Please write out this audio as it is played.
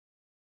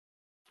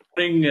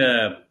Morning,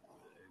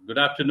 good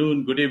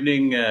afternoon, good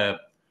evening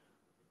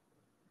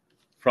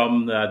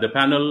from the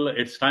panel.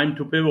 It's time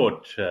to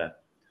pivot.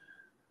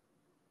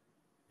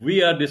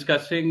 We are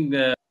discussing.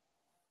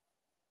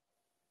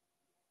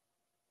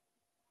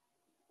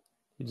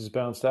 He just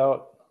bounced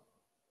out.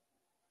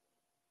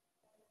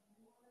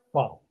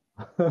 Wow.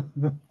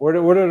 Where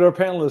did our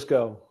panelists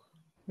go?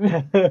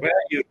 Where are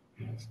you?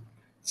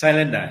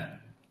 Shailendra.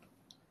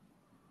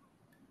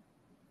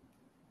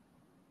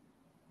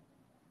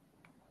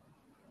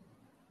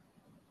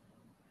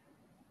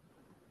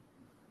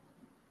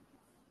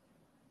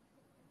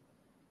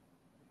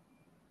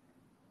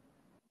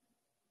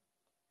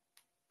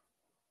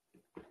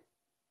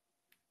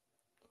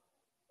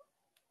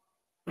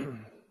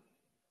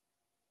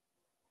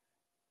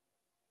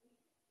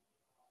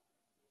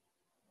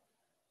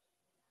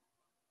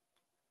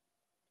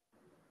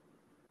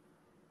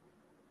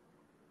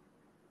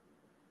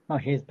 Oh,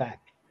 he's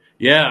back.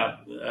 Yeah,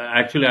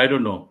 actually, I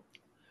don't know.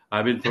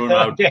 I've been thrown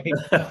out. Okay.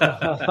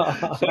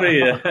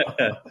 Sorry.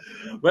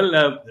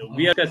 Well,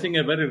 we are discussing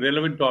a very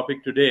relevant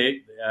topic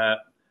today,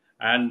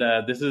 and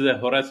this is a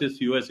Horasis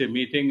USA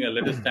meeting.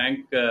 Let us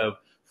thank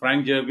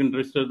Frank Jürgen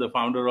Rister, the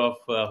founder of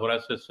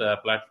Horasis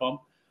platform,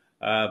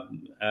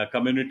 a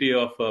community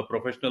of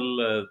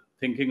professional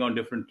thinking on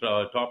different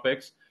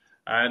topics.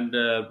 And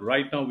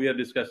right now, we are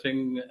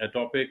discussing a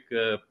topic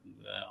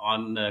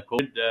on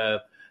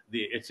COVID,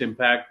 its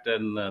impact,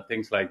 and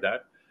things like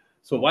that.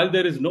 So while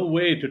there is no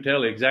way to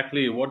tell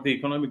exactly what the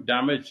economic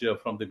damage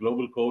from the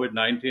global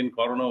COVID-19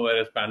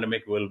 coronavirus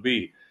pandemic will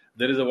be,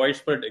 there is a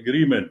widespread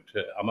agreement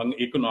among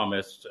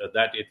economists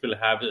that it will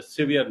have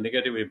severe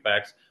negative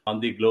impacts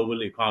on the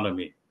global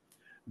economy.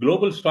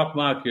 Global stock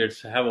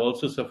markets have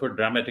also suffered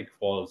dramatic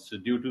falls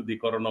due to the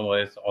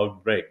coronavirus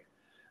outbreak.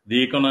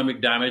 The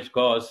economic damage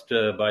caused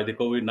by the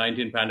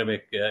COVID-19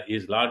 pandemic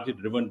is largely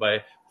driven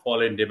by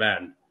fall in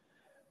demand.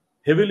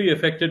 Heavily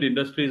affected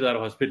industries are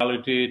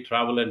hospitality,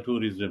 travel, and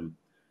tourism.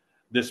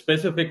 The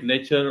specific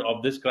nature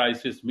of this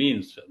crisis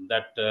means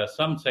that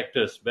some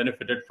sectors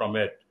benefited from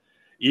it.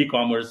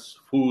 E-commerce,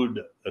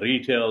 food,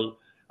 retail,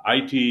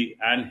 IT,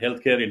 and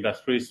healthcare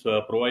industries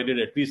provided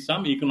at least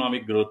some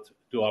economic growth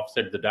to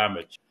offset the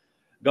damage.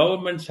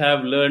 Governments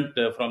have learned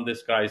from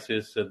this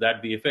crisis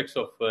that the effects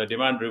of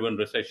demand-driven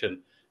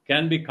recession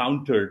can be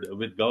countered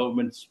with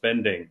government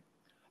spending.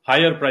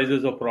 Higher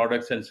prices of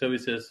products and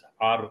services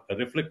are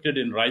reflected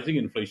in rising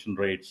inflation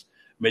rates.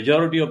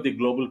 Majority of the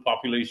global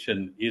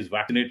population is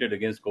vaccinated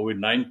against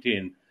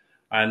COVID-19,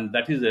 and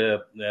that is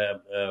a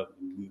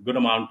good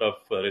amount of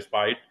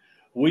respite.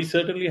 We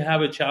certainly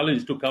have a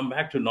challenge to come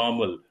back to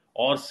normal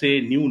or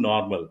say new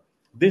normal.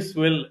 This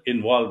will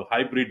involve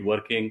hybrid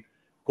working,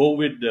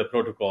 COVID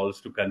protocols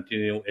to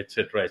continue,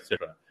 etc.,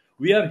 etc.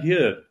 We are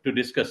here to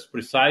discuss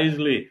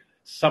precisely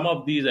some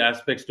of these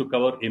aspects to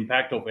cover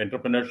impact of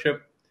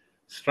entrepreneurship,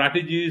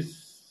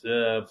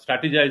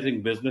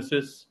 strategizing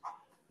businesses,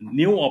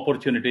 new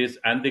opportunities,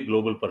 and the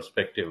global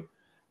perspective.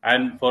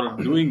 And for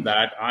doing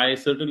that, I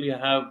certainly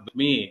have with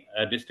me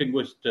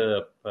distinguished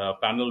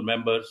panel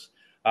members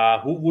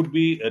who would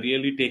be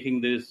really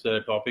taking this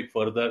topic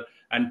further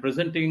and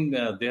presenting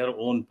their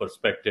own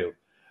perspective.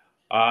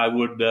 I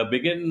would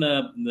begin,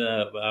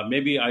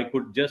 maybe I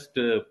could just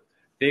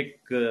take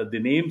the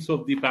names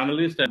of the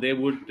panelists and they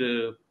would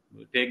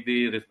take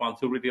the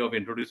responsibility of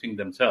introducing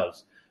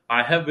themselves.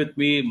 I have with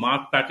me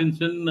Mark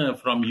Pattison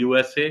from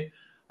USA.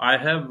 I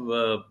have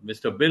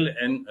Mr. Bill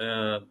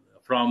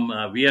from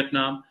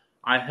Vietnam.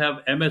 I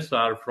have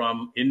MSR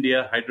from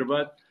India,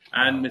 Hyderabad,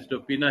 and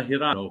Mr. Pina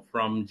Hirano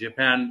from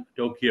Japan,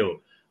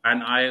 Tokyo.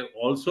 And I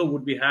also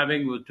would be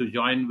having to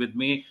join with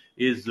me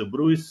is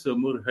Bruce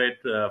Muirhead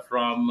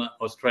from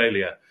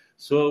Australia.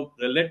 So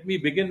let me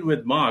begin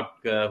with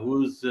Mark,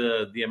 who's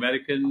the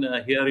American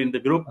here in the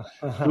group,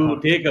 to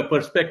take a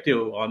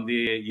perspective on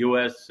the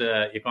U.S.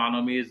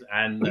 economies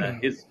and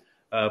his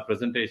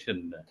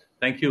presentation.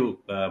 Thank you,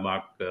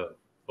 Mark, for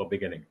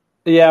beginning.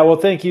 Yeah, well,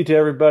 thank you to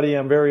everybody.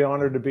 I'm very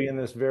honored to be in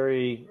this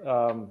very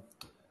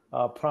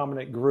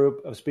prominent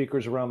group of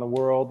speakers around the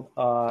world.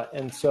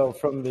 And so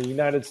from the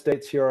United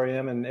States, here I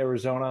am in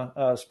Arizona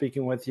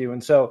speaking with you.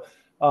 And so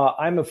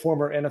I'm a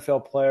former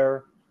NFL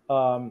player.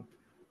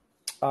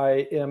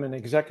 I am an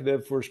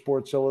executive for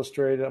Sports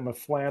Illustrated. I'm a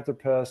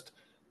philanthropist.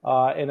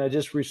 And I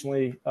just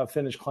recently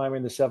finished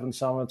climbing the 7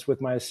 summits with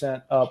my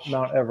ascent up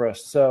Mount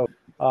Everest. So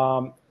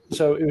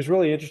it was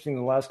really interesting in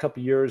the last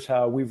couple of years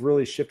how we've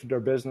really shifted our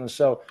business.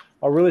 So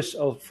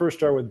I'll first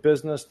start with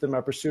business, then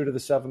my pursuit of the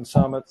 7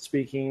 summits,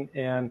 speaking,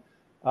 and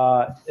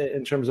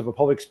in terms of a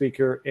public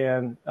speaker,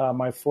 and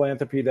my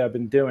philanthropy that I've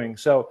been doing.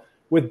 So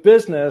with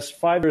business,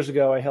 5 years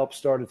ago, I helped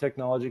start a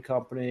technology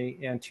company,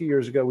 and 2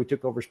 years ago, we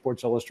took over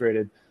Sports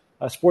Illustrated.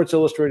 Sports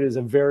Illustrated is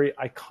a very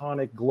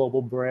iconic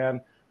global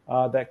brand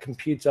that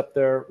competes up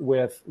there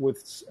with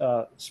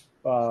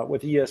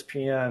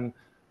ESPN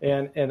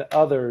and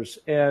others.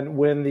 And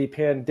when the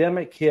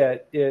pandemic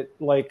hit, it,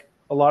 like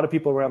a lot of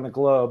people around the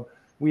globe,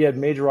 we had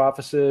major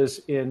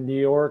offices in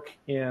New York,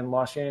 in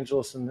Los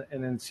Angeles, and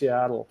in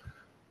Seattle.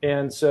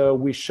 And so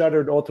we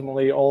shuttered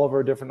ultimately all of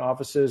our different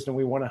offices, and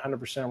we went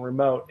 100%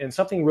 remote. And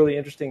something really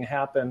interesting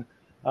happened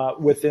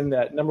within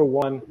that. Number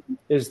one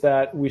is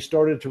that we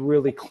started to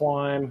really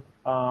climb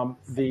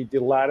the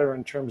ladder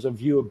in terms of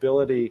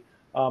viewability.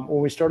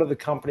 When we started the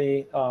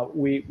company,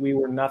 we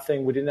were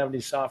nothing. We didn't have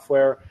any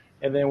software.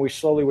 And then we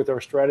slowly, with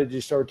our strategy,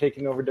 started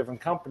taking over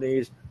different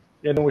companies.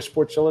 And then with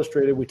Sports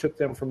Illustrated, we took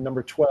them from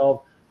number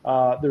 12.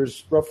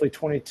 There's roughly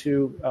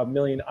 22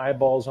 million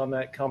eyeballs on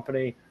that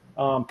company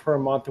per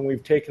month. And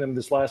we've taken them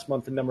this last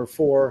month to number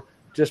 4,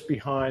 just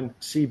behind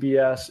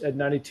CBS at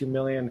 92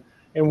 million.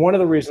 And one of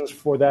the reasons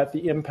for that,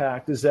 the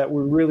impact, is that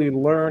we really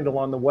learned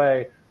along the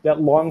way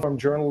that long-form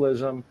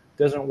journalism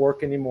doesn't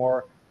work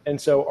anymore. And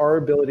so our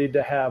ability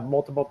to have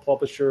multiple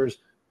publishers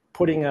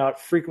putting out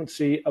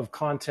frequency of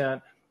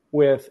content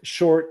with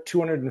short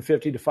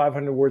 250 to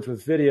 500 words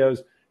with videos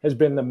has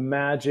been the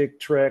magic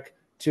trick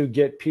to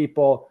get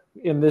people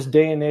in this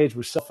day and age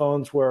with cell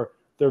phones where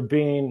they're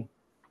being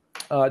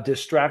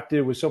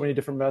distracted with so many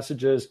different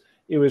messages.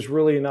 It was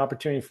really an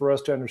opportunity for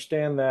us to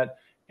understand that.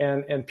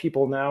 And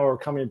people now are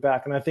coming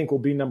back. And I think we'll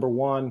be number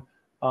 1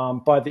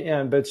 by the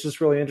end. But it's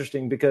just really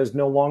interesting because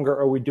no longer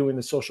are we doing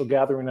the social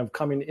gathering of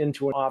coming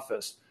into an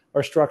office.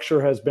 Our structure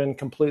has been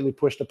completely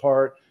pushed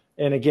apart.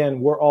 And again,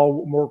 we're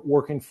all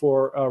working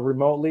for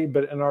remotely.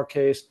 But in our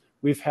case,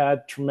 we've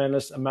had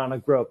tremendous amount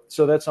of growth.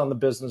 So that's on the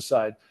business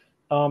side.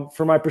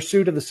 For my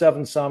pursuit of the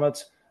 7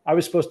 summits, I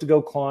was supposed to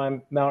go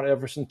climb Mount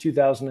Everest in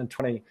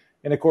 2020.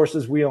 And of course,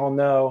 as we all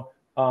know,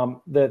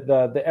 that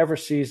the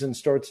Everest season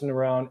starts in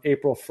around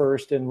April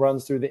 1st and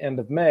runs through the end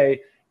of May.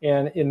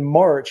 And in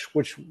March,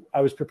 which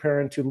I was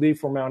preparing to leave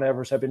for Mount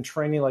Everest, I've been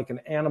training like an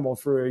animal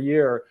for a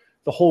year.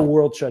 The whole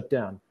world shut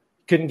down.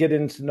 Couldn't get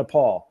into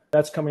Nepal.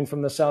 That's coming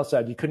from the south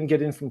side. You couldn't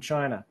get in from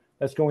China.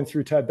 That's going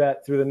through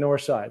Tibet, through the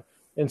north side.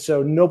 And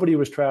so nobody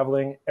was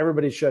traveling.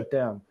 Everybody shut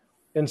down.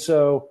 And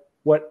so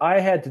what I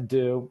had to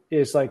do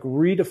is like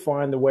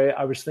redefine the way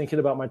I was thinking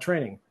about my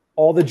training.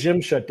 All the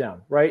gyms shut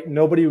down, right?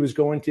 Nobody was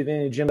going to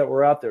any gym that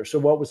were out there. So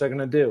what was I going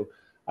to do?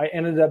 I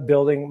ended up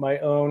building my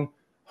own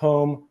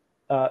home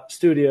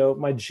studio,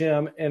 my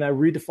gym, and I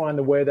redefined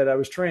the way that I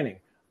was training.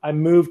 I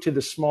moved to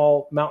the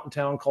small mountain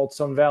town called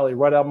Sun Valley.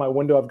 Right out my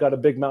window, I've got a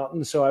big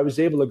mountain. So I was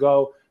able to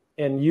go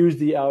and use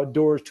the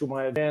outdoors to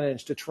my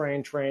advantage to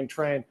train.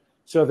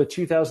 So the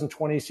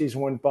 2020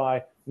 season went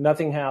by,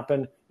 nothing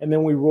happened. And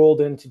then we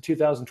rolled into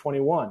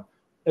 2021.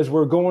 As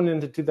we're going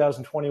into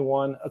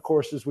 2021, of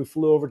course, as we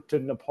flew over to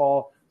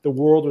Nepal, the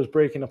world was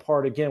breaking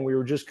apart again. We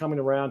were just coming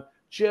around,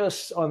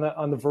 just on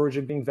the verge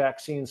of getting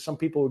vaccines. Some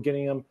people were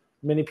getting them,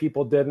 many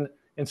people didn't.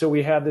 And so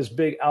we had this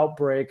big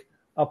outbreak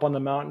up on the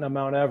mountain of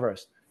Mount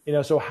Everest.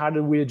 So how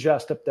did we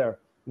adjust up there?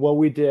 What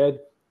we did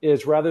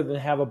is rather than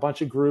have a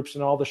bunch of groups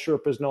and all the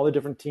Sherpas and all the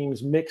different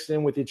teams mixed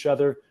in with each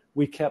other,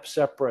 we kept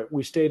separate.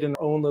 We stayed in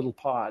our own little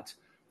pods.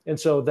 And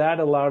so that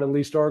allowed at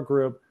least our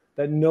group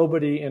that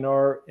nobody in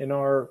our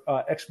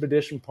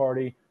expedition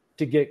party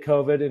to get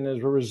COVID. And as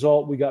a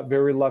result, we got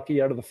very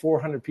lucky. Out of the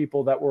 400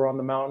 people that were on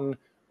the mountain,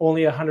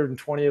 only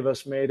 120 of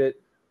us made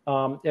it.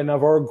 And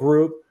of our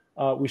group,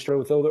 we started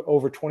with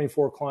over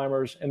 24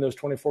 climbers, and those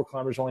 24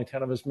 climbers, only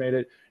 10 of us made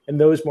it. And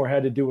those more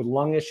had to do with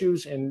lung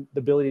issues and the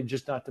ability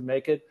just not to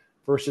make it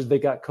versus they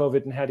got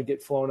COVID and had to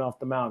get flown off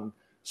the mountain.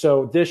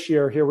 So this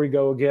year, here we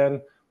go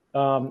again.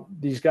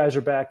 These guys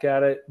are back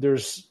at it.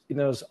 There's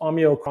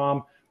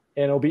Omicron.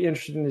 And it'll be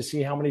interesting to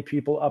see how many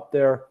people up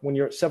there, when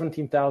you're at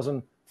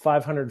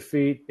 17,500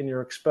 feet and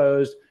you're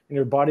exposed and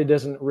your body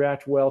doesn't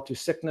react well to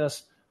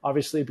sickness,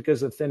 obviously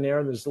because of thin air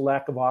and there's the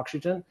lack of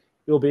oxygen,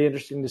 it'll be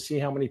interesting to see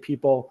how many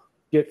people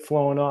get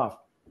flown off.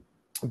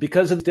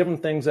 Because of the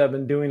different things I've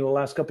been doing the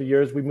last couple of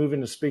years, we move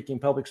into speaking,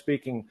 public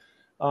speaking.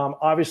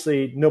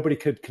 Obviously, nobody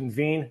could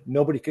convene,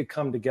 nobody could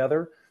come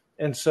together.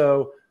 And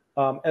so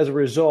as a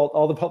result,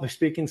 all the public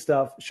speaking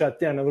stuff shut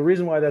down. And the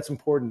reason why that's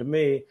important to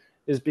me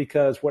is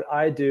because what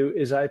I do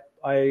is I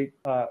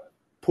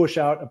push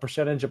out a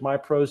percentage of my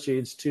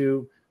proceeds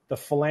to the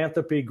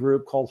philanthropy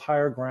group called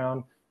Higher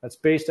Ground that's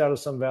based out of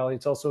Sun Valley.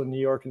 It's also in New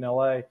York and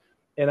LA.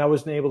 And I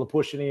wasn't able to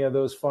push any of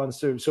those funds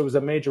through. So it was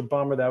a major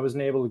bummer that I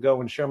wasn't able to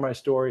go and share my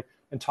story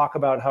and talk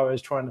about how I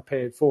was trying to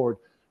pay it forward.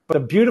 But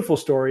the beautiful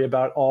story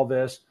about all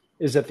this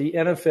is that the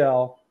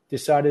NFL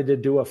decided to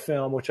do a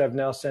film, which I've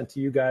now sent to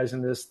you guys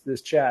in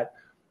this chat.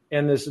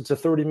 And it's a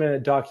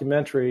 30-minute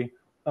documentary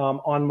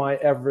on my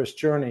Everest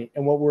journey.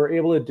 And what we're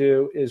able to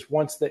do is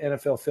once the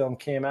NFL film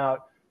came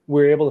out,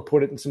 we were able to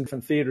put it in some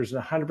different theaters,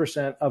 and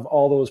 100% of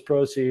all those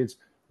proceeds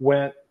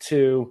went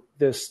to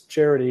this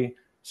charity,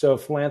 so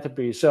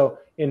philanthropy. So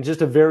in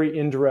just a very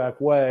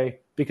indirect way,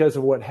 because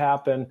of what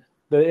happened,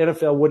 the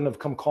NFL wouldn't have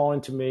come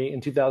calling to me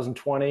in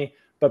 2020,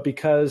 but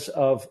because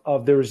of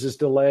there was this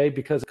delay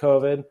because of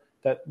COVID,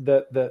 that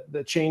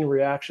the chain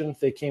reaction,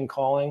 they came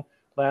calling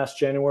last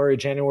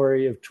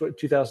January of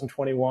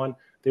 2021.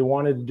 They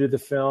wanted to do the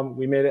film.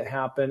 We made it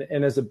happen.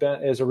 And as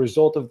a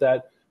result of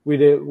that,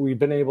 we've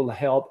been able to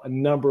help a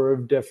number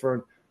of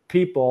different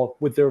people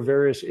with their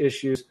various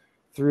issues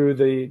through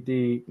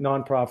the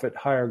nonprofit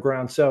Higher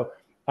Ground. So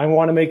I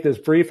want to make this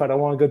brief. I don't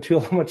want to go too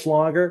much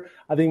longer.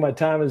 I think my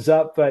time is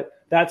up, but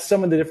that's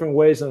some of the different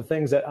ways and the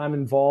things that I'm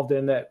involved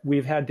in that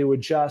we've had to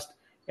adjust.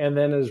 And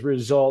then as a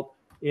result,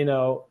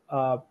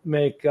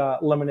 make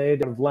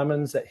lemonade out of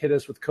lemons that hit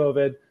us with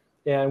COVID.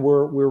 And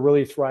we're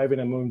really thriving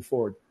and moving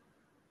forward.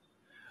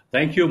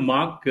 Thank you,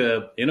 Mark.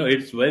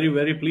 It's very,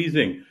 very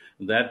pleasing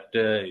that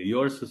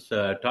your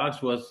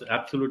task was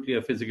absolutely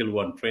a physical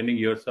one, training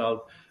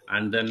yourself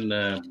and then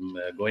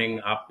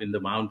going up in the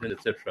mountains,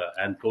 etc.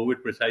 And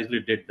COVID precisely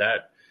did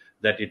that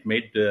it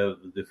made the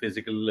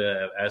physical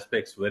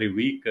aspects very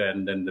weak,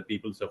 and then the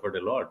people suffered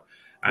a lot.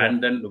 Yeah.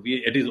 And then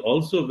it is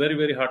also very,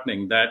 very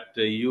heartening that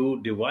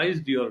you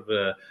devised your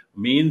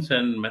means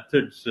and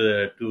methods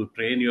to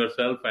train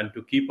yourself and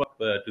to keep up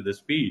to the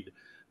speed.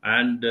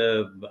 And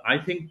I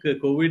think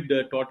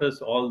COVID taught us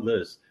all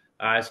this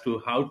as to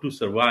how to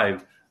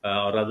survive,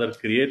 or rather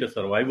create a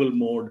survival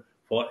mode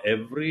for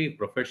every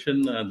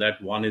profession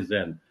that one is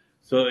in.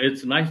 So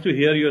it's nice to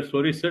hear your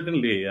story.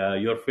 Certainly,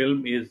 your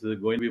film is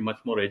going to be much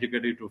more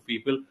educative to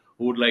people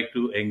who would like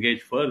to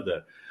engage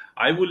further.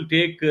 I will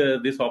take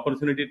this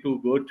opportunity to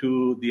go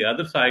to the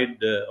other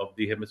side of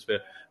the hemisphere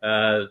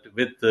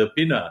with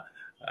Pina,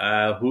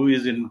 who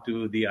is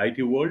into the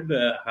IT world.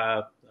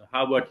 How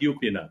about you,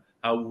 Pina?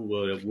 How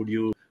would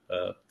you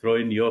throw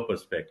in your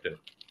perspective?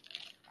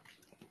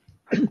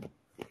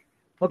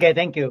 Okay,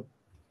 thank you.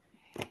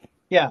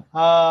 Yeah,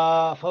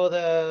 for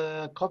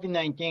the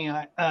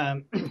COVID-19,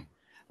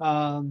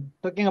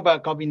 talking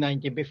about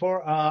COVID-19,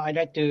 before I'd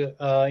like to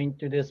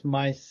introduce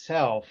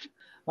myself.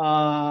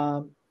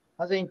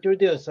 As I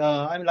introduced,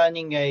 I'm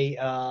running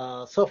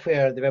a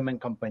software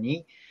development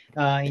company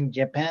in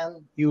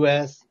Japan,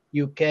 US,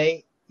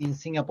 UK, in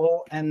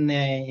Singapore, and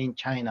in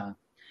China.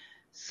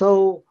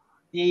 So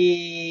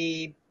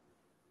based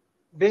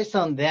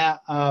on that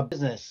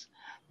business,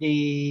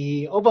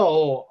 the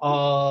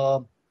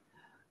overall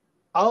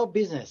our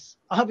business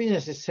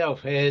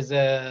itself is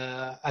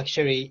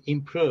actually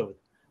improved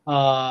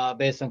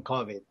based on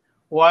COVID,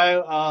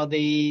 while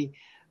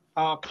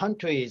our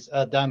countries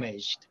are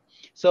damaged.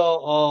 So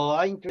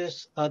I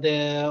introduced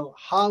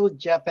how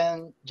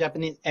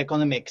Japanese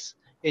economics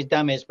is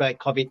damaged by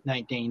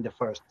COVID-19 in the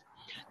first.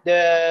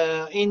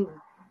 In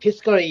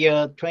fiscal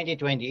year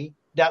 2020,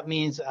 that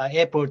means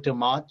April to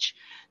March,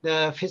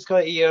 the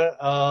fiscal year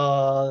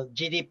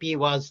GDP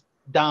was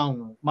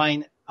down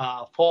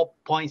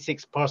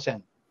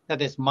 4.6%.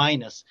 That is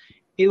minus.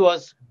 It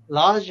was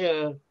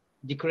larger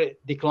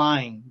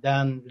decline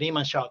than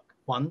Lehman shock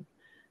one.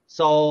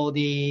 So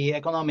the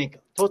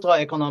total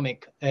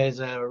economic is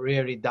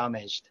really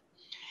damaged.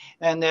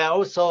 And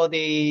also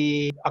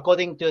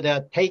according to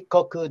the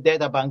Teikoku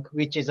Data Bank,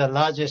 which is the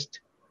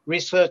largest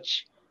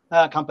research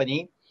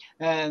company,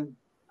 in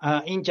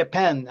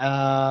Japan,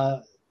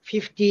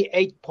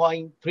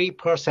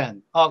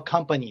 58.3% of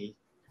companies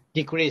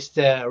decreased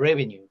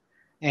revenue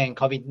in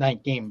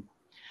COVID-19.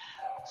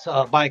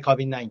 So by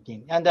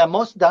COVID-19, and the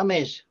most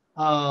damaged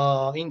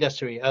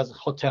industry as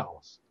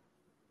hotels.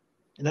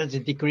 The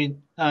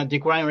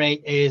decline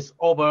rate is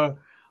over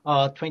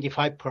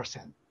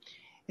 25%.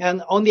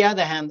 And on the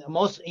other hand, the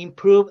most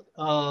improved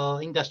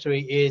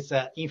industry is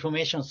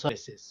information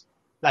services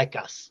like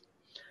us.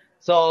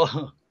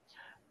 So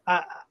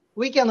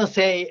we cannot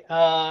say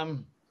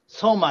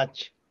so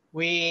much.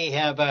 We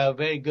have a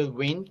very good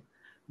wind,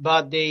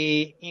 but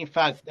in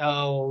fact,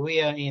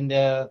 we are in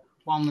the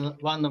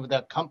one of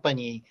the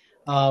company.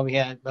 We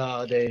had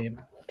the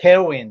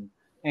tailwind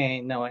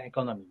in our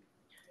economy.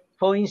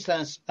 For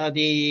instance, our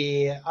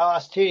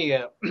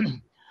Asteria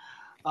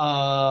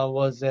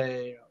was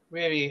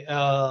really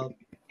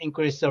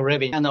increased the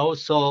revenue and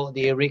also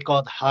the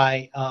record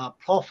high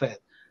profit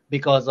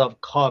because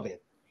of COVID.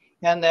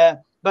 And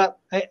but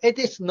it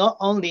is not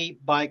only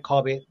by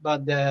COVID,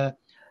 but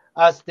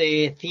as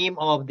the theme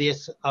of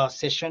this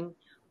session,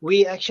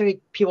 we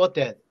actually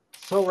pivoted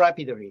so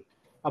rapidly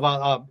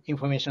about our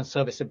information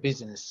service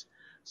business.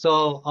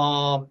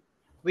 So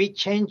we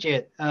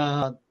changed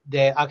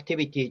the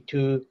activity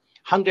to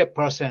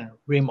 100%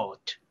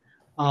 remote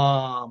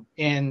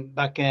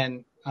back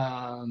in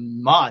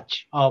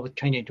March of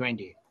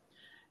 2020.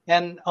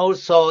 And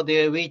also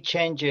we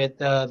changed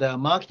the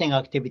marketing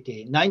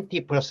activity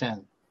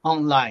 90%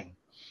 online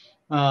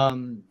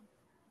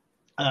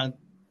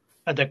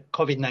at the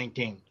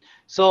COVID-19.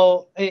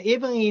 So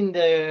even in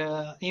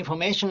the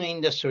information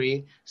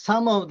industry,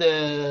 some of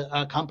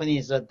the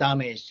companies are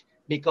damaged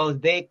because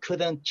they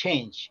couldn't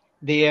change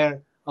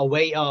their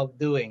way of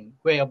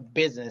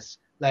business,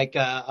 like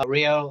a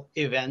real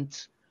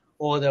event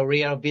or the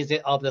real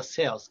visit of the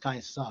sales kind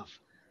of stuff.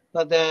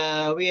 But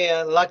we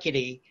are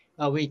luckily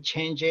we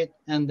changed it,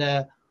 and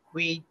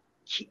we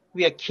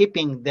are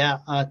keeping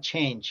that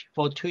change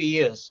for 2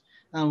 years,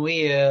 and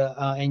we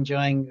are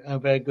enjoying a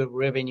very good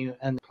revenue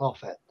and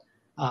profit.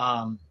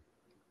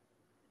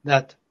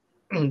 That's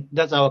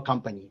our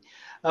company.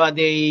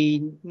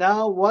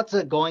 Now what's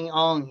going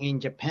on in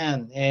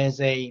Japan is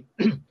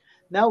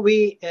now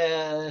we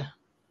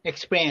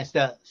experienced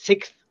the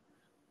 6th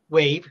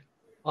wave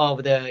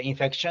of the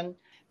infection,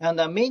 And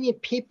many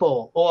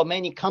people or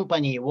many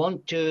companies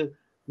want to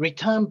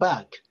return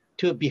back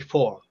to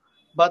before.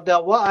 But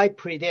what I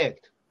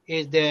predict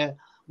is the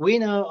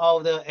winner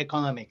of the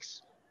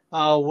economics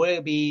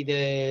will be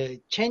the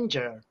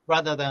changer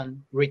rather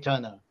than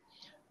returner.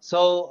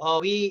 So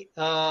we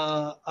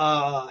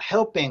are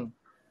helping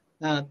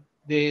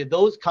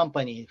those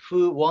companies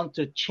who want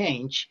to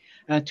change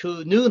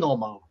to new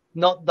normal,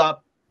 not the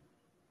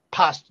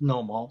past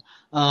normal,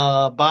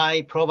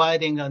 by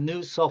providing a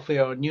new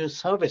software or new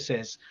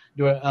services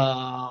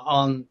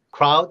on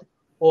cloud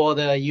or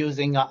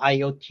using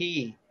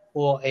IoT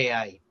or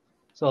AI.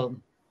 So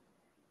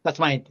that's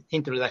my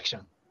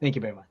introduction. Thank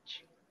you very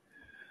much.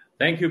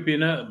 Thank you,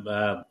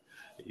 Pina.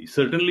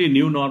 Certainly,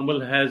 new normal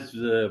has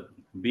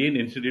been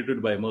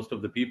instituted by most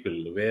of the people,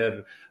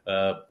 where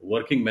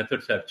working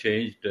methods have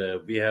changed.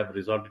 We have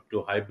resorted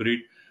to hybrid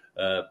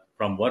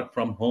from work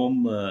from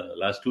home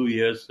last 2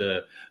 years,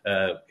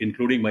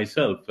 including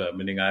myself,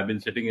 meaning I've been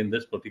sitting in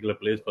this particular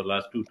place for the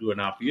last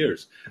 2.5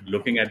 years,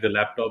 looking at the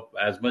laptop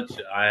as much.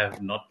 I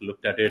have not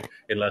looked at it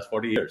in the last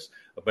 40 years.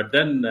 But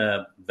then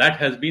that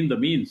has been the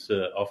means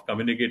of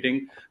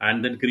communicating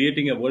and then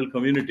creating a world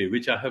community,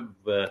 which I have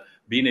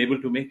been able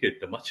to make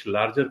it a much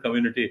larger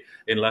community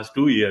in the last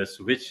 2 years,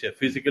 which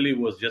physically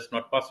was just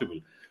not possible.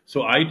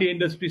 So IT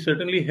industry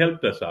certainly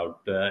helped us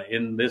out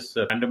in this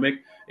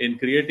pandemic in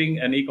creating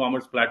an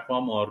e-commerce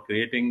platform or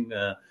creating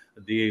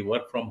the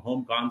work from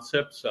home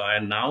concepts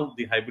and now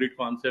the hybrid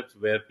concepts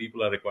where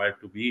people are required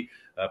to be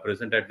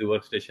present at the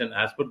workstation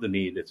as per the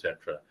need,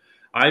 etc.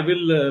 I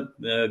will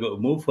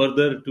move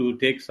further to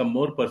take some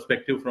more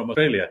perspective from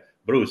Australia.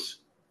 Bruce.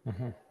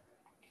 Mm-hmm.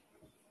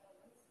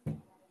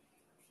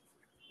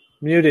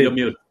 Muted. You're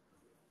mute.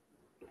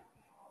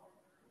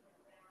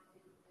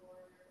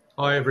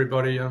 Hi,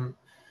 everybody.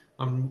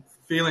 I'm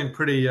feeling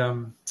pretty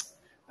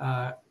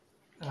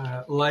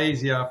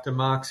lazy after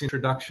Mark's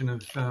introduction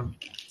of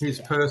his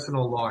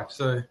personal life.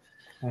 So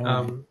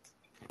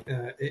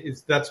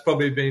that's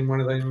probably been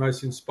one of the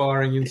most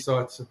inspiring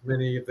insights of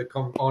many of the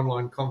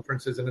online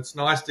conferences. And it's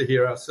nice to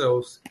hear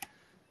ourselves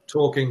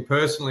talking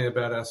personally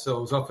about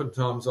ourselves.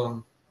 Oftentimes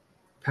on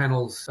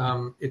panels,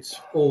 it's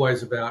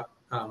always about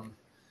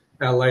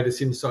our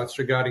latest insights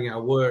regarding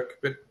our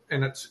work.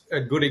 And it's a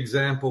good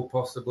example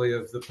possibly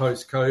of the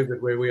post-COVID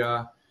where we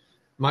are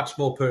much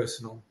more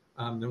personal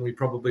than we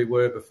probably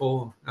were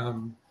before.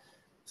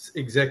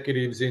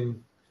 Executives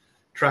in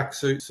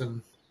tracksuits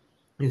and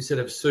instead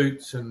of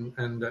suits, and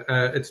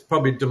it's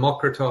probably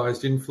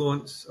democratized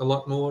influence a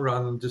lot more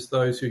rather than just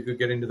those who could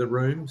get into the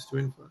rooms to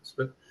influence.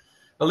 But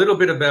a little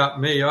bit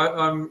about me.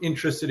 I'm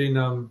interested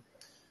in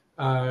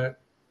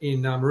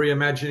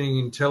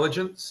reimagining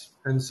intelligence,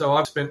 and so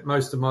I've spent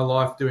most of my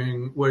life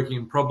working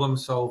in problem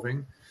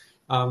solving.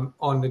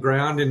 On the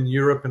ground in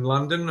Europe and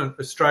London.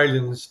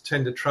 Australians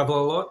tend to travel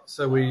a lot,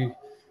 so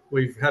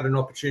we've had an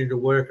opportunity to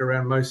work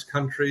around most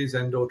countries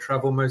and or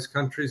travel most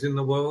countries in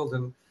the world,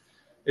 and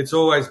it's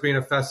always been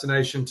a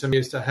fascination to me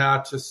as to how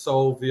to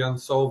solve the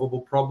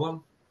unsolvable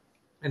problem,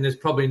 and there's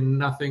probably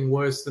nothing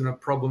worse than a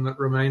problem that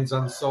remains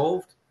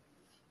unsolved.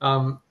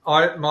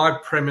 My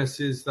premise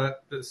is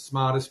that the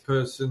smartest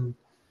person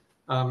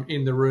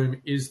in the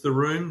room is the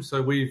room,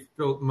 so we've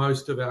built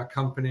most of our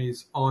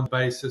companies on the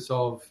basis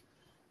of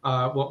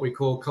what we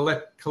call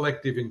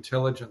collective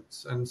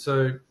intelligence. And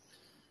so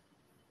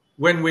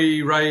when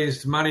we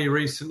raised money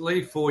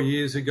recently, 4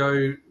 years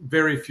ago,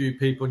 very few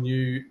people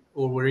knew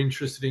or were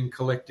interested in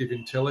collective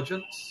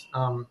intelligence.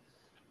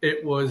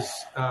 It was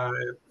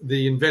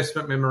the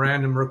investment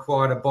memorandum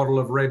required a bottle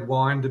of red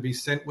wine to be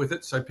sent with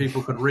it so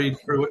people could read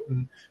through it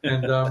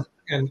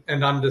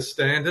and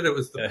understand it. It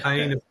was the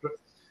pain of it.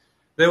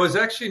 There was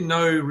actually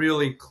no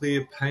really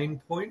clear pain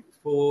point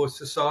for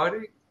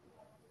society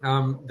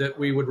that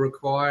we would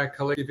require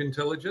collective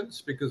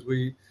intelligence, because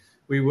we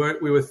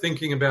were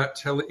thinking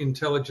about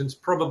intelligence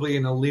probably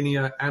in a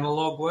linear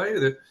analog way,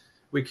 that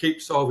we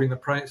keep solving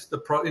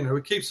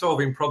we keep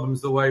solving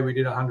problems the way we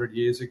did 100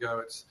 years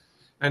ago.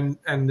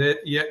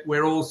 Yet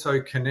we're also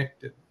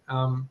connected.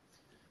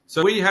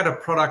 So we had a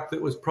product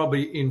that was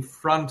probably in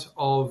front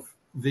of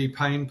the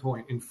pain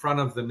point, in front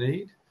of the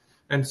need,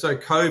 and so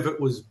COVID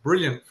was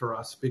brilliant for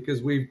us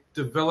because we've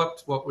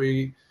developed what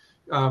we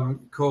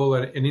call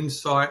an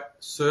insight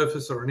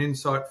surface or an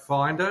insight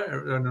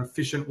finder, an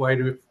efficient way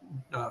to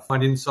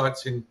find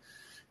insights in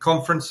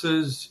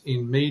conferences,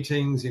 in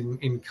meetings,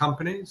 in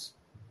companies.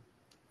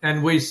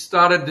 And we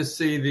started to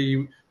see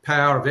the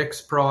power of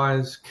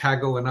XPRIZE,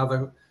 Kaggle, and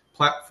other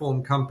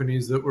platform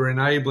companies that were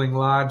enabling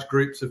large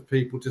groups of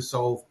people to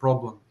solve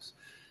problems.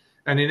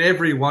 And in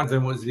every one of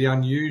them was the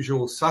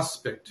unusual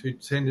suspect who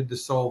tended to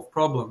solve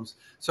problems.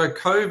 So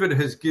COVID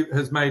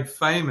has made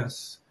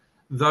famous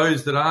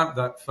those that aren't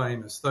that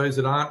famous, those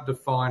that aren't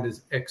defined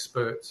as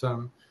experts.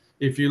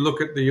 If you look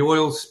at the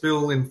oil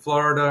spill in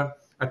Florida,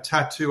 a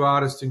tattoo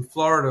artist in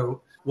Florida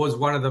was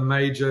one of the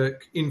major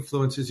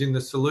influences in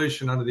the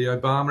solution under the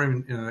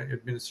Obama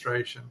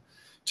administration.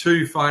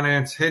 2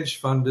 finance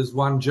hedge funders,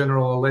 1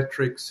 General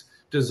Electric's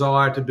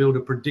desire to build a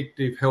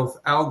predictive health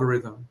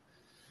algorithm.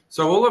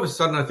 So all of a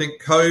sudden, I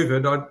think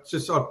COVID,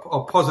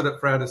 I'll posit it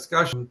for our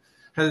discussion,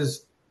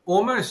 has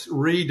almost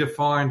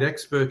redefined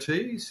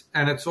expertise,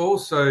 and it's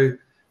also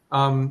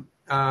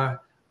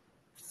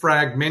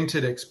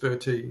fragmented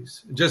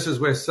expertise. Just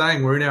as we're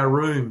saying, we're in our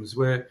rooms,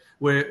 we're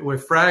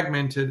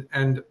fragmented,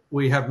 and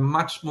we have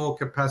much more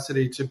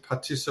capacity to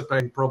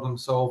participate in problem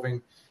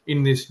solving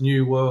in this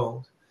new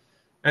world.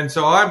 And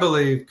so I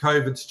believe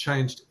COVID's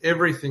changed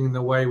everything in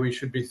the way we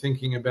should be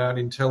thinking about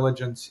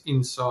intelligence,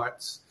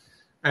 insights,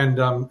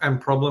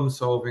 and problem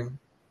solving.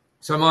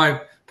 So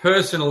my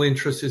personal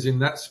interest is in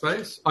that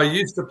space. I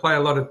used to play a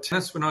lot of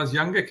tennis when I was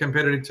younger,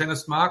 competitive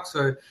tennis, Mark.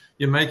 So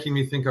you're making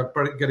me think I've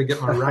got to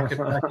get my racket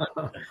back.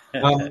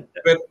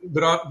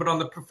 But on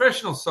the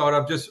professional side,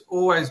 I've just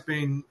always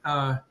been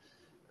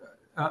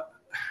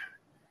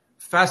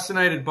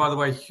fascinated by the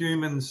way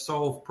humans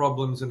solve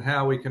problems and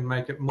how we can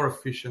make it more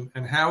efficient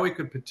and how we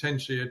could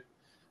potentially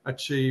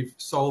achieve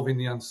solving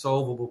the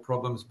unsolvable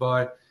problems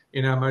by,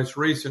 in our most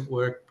recent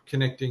work,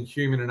 connecting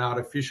human and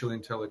artificial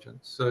intelligence.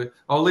 So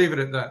I'll leave it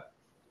at that.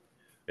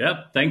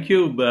 Yeah, thank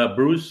you,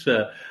 Bruce.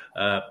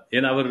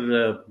 In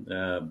our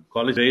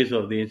college days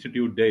or the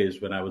institute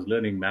days when I was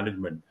learning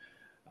management,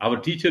 our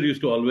teacher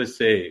used to always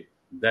say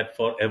that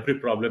for every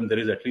problem, there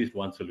is at least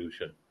one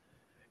solution.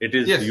 It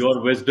is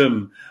your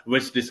wisdom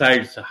which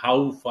decides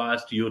how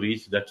fast you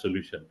reach that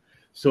solution.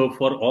 So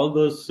for all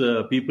those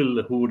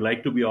people who would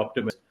like to be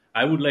optimists,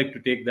 I would like to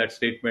take that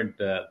statement,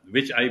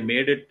 which I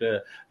made it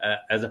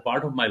as a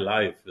part of my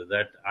life,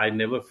 that I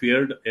never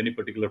feared any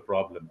particular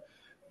problem,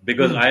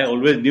 because I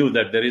always knew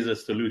that there is a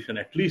solution,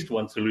 at least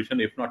one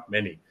solution, if not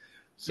many.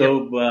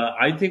 So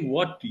I think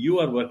what you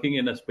are working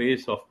in a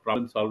space of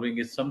problem solving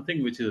is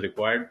something which is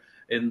required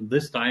in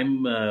this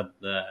time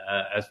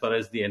as far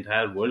as the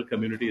entire world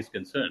community is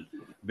concerned,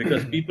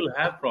 because people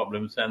have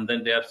problems and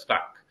then they are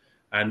stuck.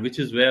 And which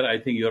is where I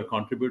think you're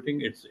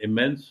contributing. It's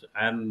immense,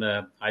 and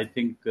I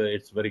think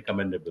it's very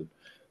commendable.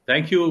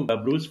 Thank you,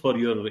 Bruce, for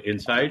your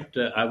insight.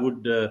 I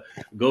would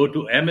go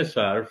to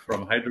MSR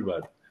from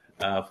Hyderabad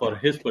for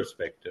his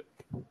perspective.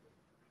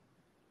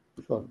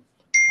 Sure.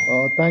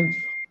 Thanks.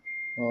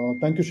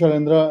 Thank you,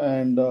 Shailendra.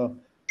 And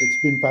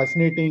it's been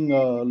fascinating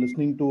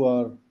listening to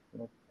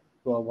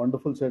our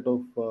wonderful set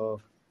of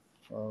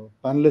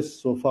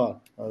panelists so far.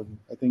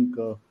 I think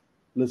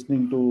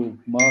listening to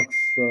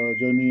Mark's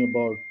journey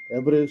about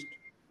Everest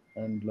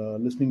and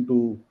listening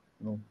to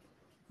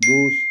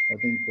Bruce, I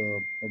think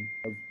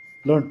I've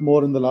learned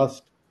more in the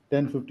last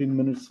 10-15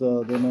 minutes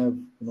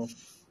than I've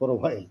for a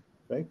while,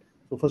 right?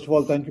 So first of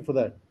all, thank you for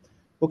that.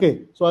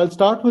 Okay, so I'll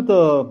start with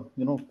a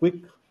quick.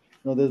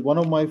 There's one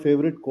of my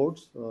favorite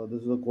quotes.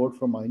 This is a quote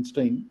from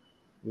Einstein,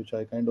 which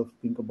I kind of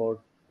think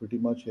about pretty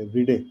much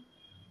every day.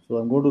 So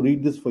I'm going to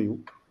read this for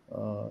you.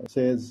 It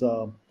says,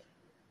 "Out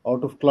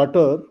of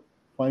clutter,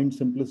 find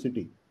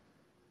simplicity.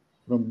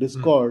 From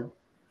discord,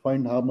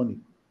 find harmony.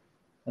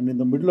 And in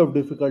the middle of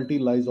difficulty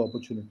lies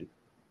opportunity."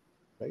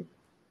 Right?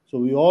 So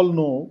we all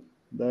know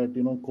that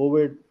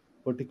COVID,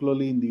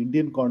 particularly in the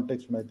Indian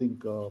context, and I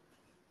think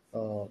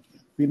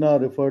Pina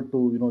referred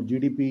to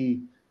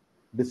GDP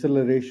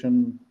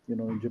deceleration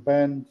in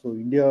Japan. So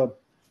India,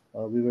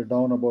 we were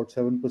down about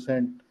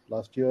 7%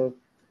 last year,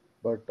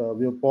 but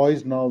we are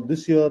poised now.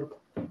 This year,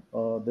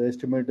 the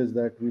estimate is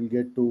that we'll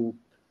get to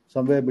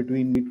somewhere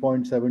between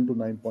 8.7 to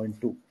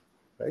 9.2,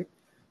 right?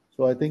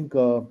 So I think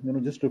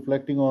just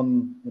reflecting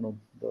on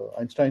the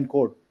Einstein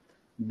quote,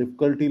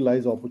 difficulty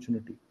lies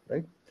opportunity,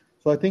 right?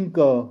 So I think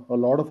a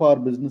lot of our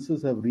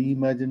businesses have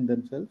reimagined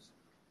themselves.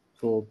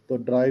 So the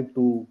drive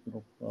to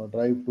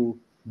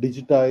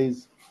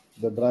digitize,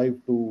 the drive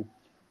to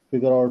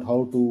figure out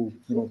how to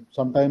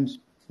sometimes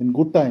in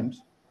good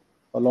times,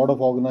 a lot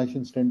of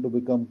organizations tend to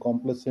become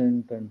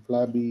complacent and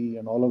flabby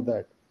and all of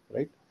that,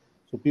 right?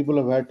 So people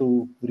have had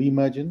to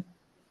reimagine.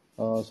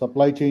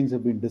 Supply chains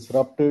have been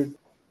disrupted.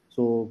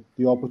 So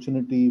the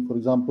opportunity, for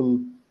example,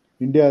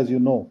 India, as you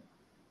know,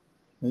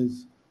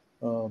 is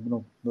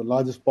the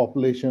largest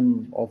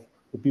population of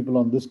the people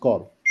on this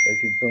call,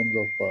 right?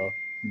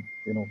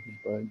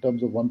 In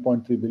terms of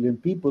 1.3 billion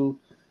people,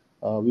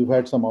 we've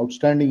had some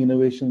outstanding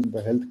innovations in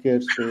the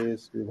healthcare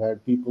space. We've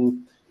had people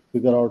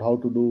figure out how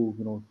to do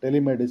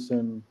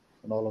telemedicine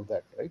and all of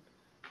that, right?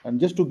 And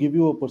just to give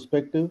you a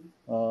perspective,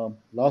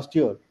 last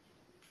year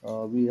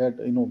we had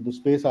the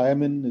space I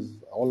am in is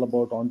all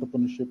about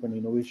entrepreneurship and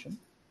innovation,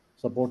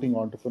 supporting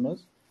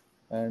entrepreneurs,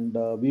 and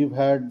we've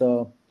had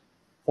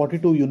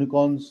 42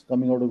 unicorns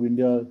coming out of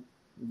India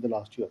in the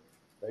last year,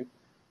 right?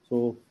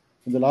 So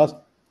in the last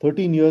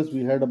 13 years,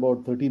 we had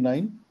about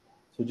 39.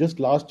 So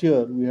just last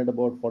year, we had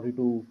about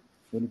 42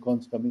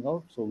 unicorns coming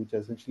out. So which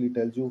essentially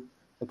tells you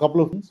a couple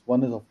of things.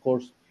 One is, of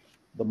course,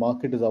 the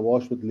market is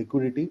awash with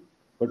liquidity,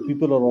 but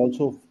people are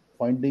also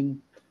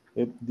finding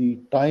the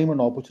time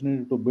and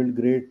opportunity to build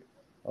great,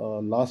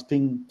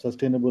 lasting,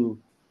 sustainable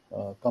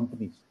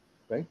companies,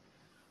 right?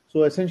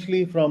 So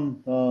essentially,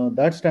 from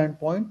that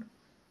standpoint,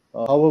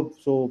 however,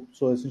 so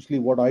essentially,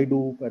 what I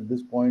do at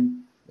this point,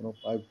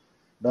 I've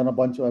done a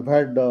bunch. I've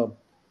had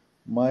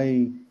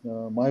my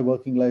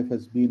working life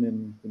has been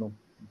in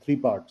three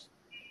parts.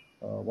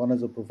 one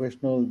as a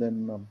professional,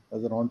 then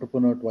as an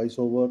entrepreneur twice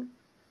over,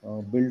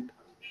 built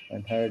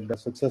and had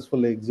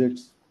successful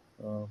exits,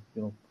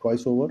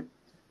 twice over.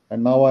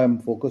 And now I am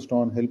focused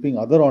on helping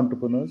other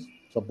entrepreneurs,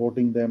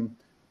 supporting them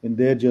in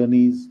their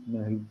journeys,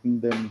 helping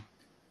them.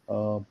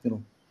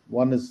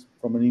 One is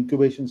from an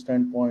incubation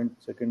standpoint,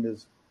 second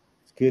is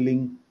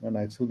scaling and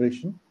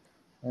acceleration.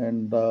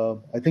 And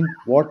I think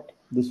what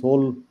this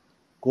whole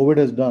COVID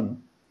has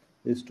done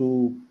is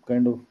to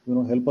kind of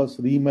help us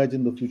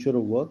reimagine the future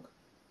of work.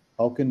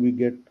 How can we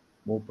get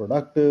more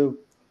productive?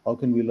 How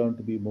can we learn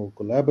to be more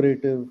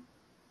collaborative,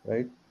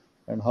 right?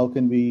 And how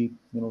can we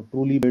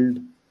truly build?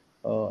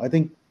 I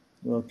think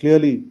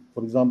clearly,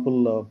 for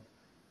example,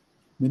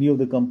 many of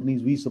the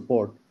companies we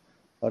support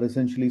are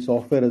essentially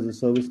software as a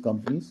service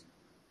companies.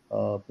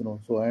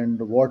 And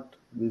what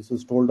this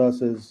has told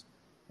us is,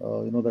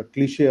 that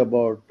cliche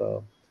about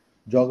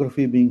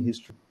geography being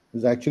history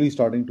is actually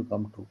starting to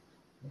come true.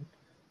 Right?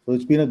 So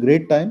it's been a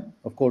great time.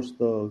 Of course,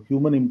 the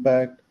human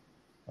impact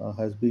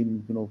has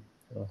been, to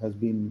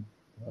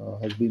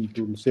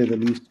say the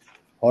least,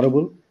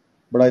 horrible.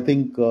 But I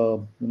think, a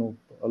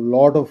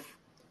lot of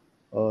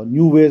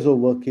new ways of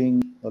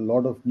working, a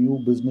lot of new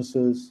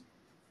businesses,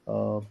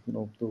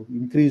 the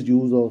increased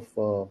use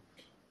of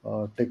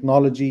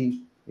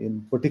technology,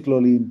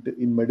 particularly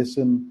in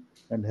medicine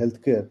and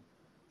healthcare.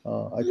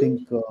 I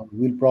think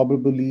we'll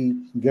probably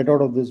get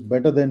out of this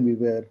better than we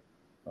were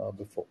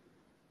before.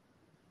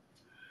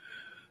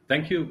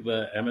 Thank you,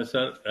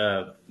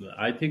 MSR.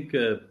 I think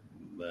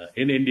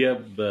in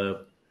India,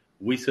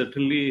 we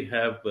certainly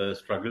have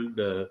struggled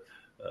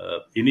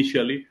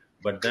initially,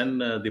 but then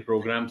the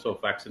programs of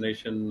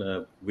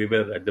vaccination, we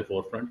were at the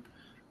forefront.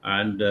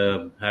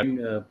 And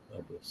having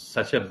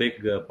such a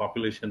big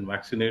population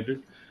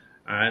vaccinated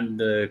and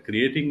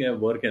creating a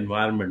work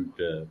environment,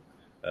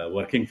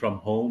 working from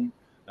home,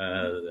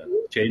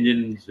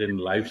 changes in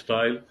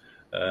lifestyle,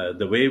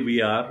 the way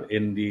we are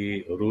in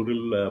the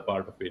rural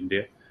part of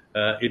India,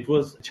 it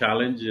was a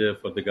challenge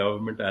for the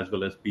government as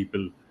well as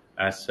people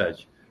as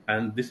such.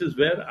 And this is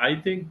where I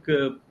think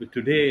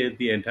today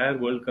the entire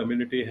world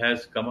community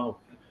has come out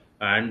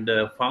and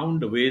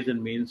found ways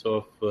and means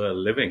of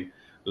living.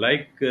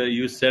 Like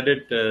you said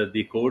it,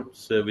 the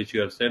quotes which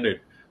you have said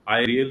it, I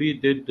really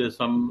did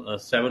some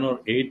 7 or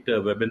 8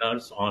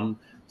 webinars on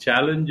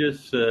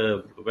challenges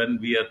when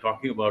we are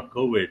talking about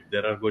COVID.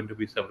 There are going to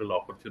be several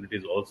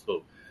opportunities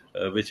also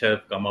which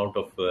have come out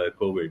of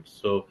COVID.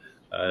 So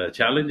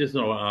challenges,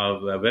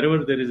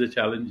 wherever there is a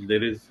challenge,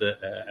 there is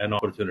an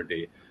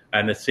opportunity.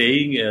 And a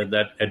saying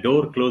that a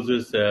door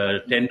closes,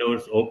 10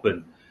 doors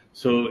open.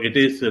 So it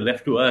is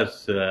left to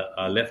us,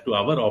 left to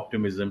our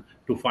optimism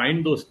to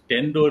find those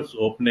 10 doors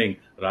opening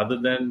rather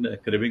than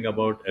cribbing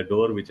about a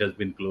door which has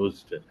been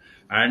closed.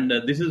 And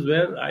this is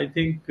where I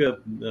think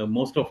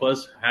most of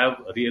us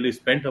have really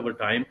spent our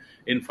time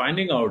in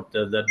finding out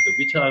that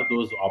which are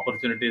those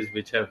opportunities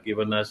which have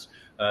given us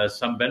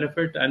some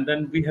benefit, and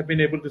then we have been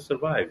able to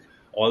survive.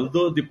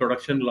 Although the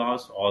production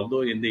loss,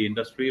 although in the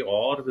industry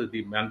or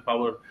the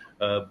manpower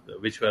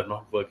which were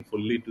not working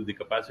fully to the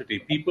capacity,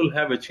 people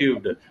have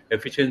achieved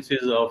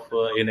efficiencies of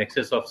in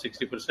excess of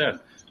 60%,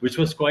 which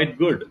was quite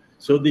good.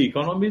 So the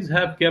economies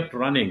have kept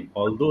running,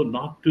 although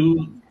not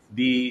to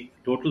the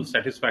total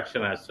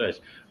satisfaction as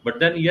such. But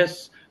then,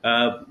 yes,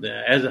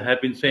 as I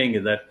have been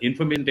saying, that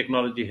information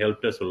technology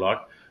helped us a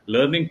lot.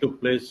 Learning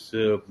took place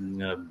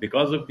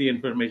because of the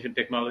information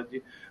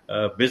technology.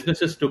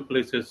 Businesses took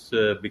places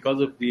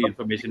because of the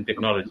information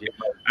technology.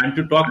 And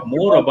to talk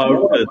more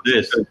about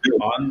this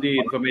on the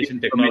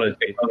information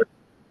technology,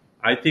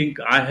 I think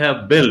I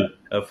have Bill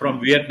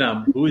from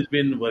Vietnam, who has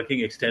been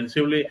working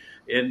extensively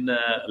in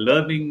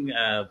learning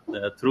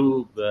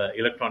through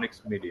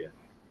electronics media.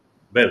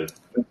 Bill.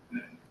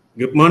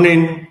 Good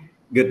morning,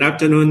 good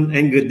afternoon,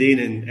 and good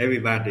evening,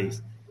 everybody.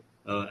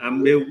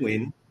 I'm Bill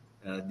Nguyen,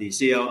 the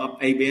CEO of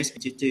ABS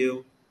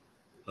Institute.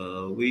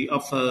 We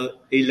offer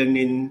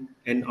e-learning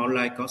and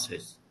online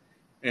courses.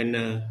 And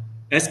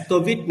as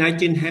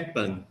COVID-19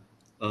 happened,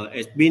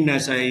 as Pina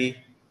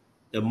say,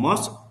 the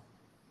most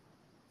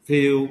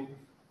few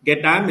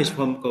get damaged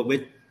from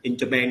COVID in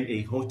Japan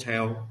is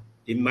hotel.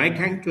 In my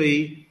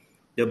country,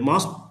 the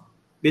most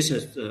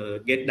business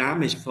get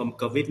damaged from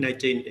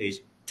COVID-19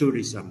 is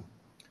tourism.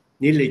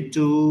 Nearly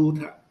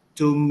 2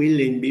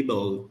 million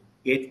people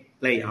get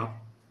laid off,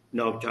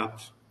 no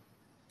jobs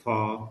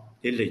for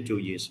nearly 2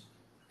 years.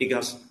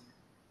 Because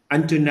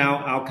until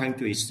now, our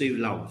country is still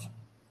low.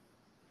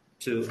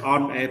 So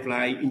on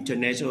airline,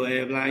 international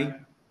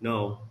airline,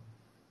 no,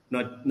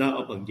 not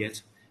open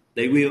yet.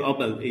 They will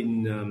open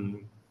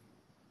in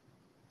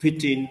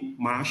 15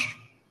 March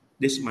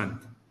this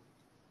month.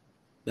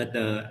 But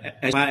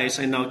as far as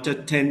I know, just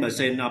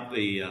 10% of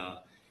the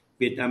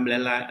Vietnam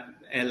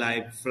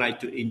airline fly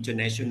to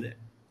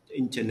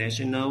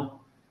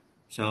international.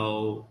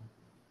 So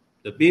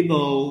the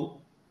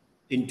people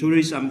in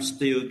tourism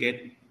still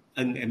get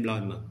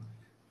unemployment.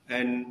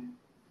 And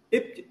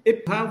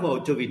if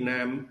travel to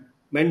Vietnam,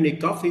 many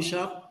coffee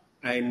shop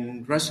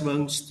and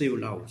restaurants still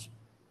closed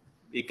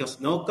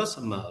because no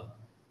customer.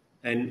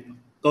 And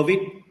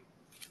COVID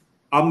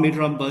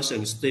Omicron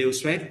version still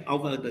spread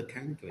over the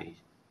country,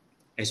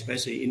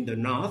 especially in the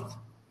north.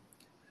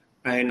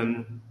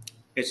 And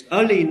it's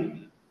early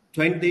in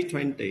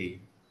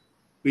 2020,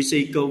 we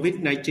see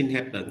COVID-19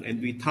 happen,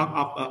 and we talk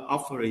of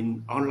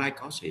offering online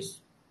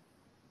courses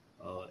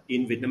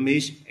in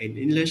Vietnamese and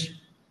English,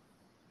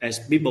 as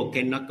people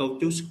cannot go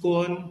to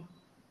school.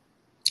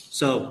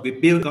 So we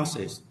build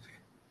courses,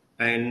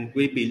 and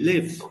we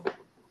believe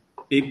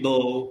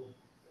people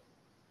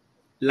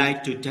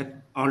like to take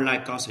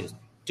online courses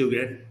to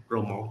get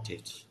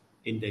promoted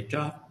in their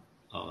job,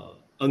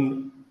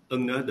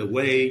 another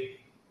way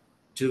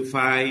to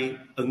find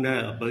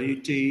another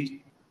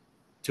ability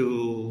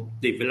to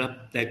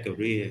develop their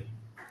career.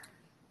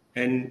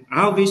 And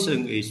our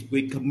vision is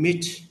we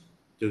commit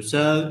to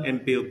serve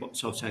and build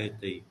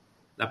society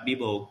that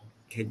people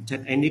can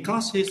take any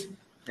courses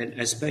and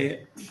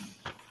expand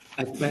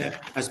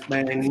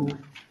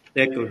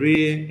their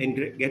career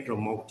and get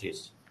promoted.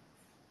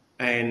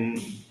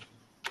 And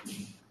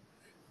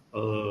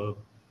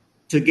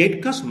to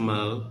get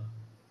customer,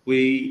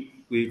 we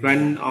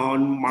run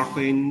on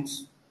marketing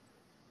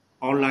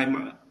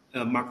online,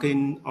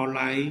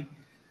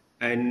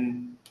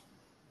 and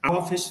our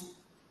office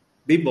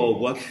people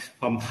work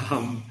from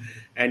home,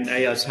 and I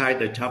assign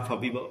the job for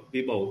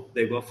people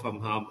they work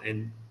from home.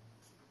 And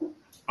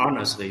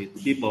honestly,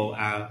 people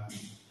are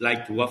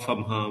like to work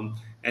from home,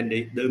 and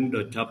they do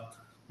the job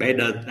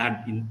better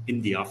than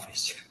in the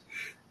office.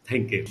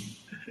 Thank you.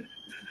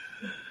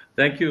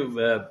 Thank you,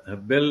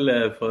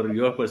 Bill, for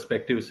your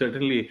perspective.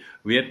 Certainly,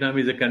 Vietnam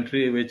is a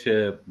country which,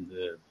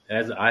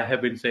 as I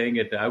have been saying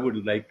it, I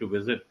would like to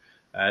visit.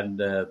 And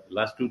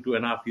last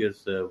 2.5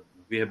 years,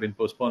 we have been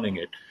postponing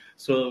it.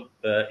 So,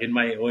 in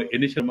my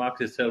initial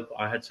remarks itself,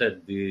 I had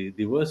said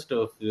the worst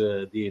of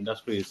the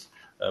industries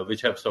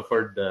which have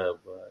suffered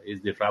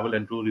is the travel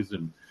and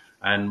tourism.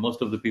 And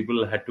most of the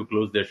people had to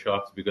close their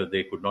shops because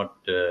they could not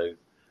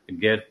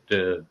get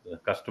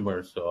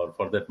customers, or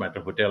for that matter,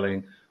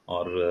 hoteling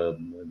or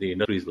the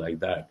industries like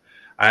that.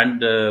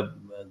 And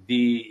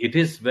it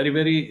is very,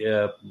 very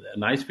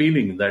nice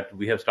feeling that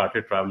we have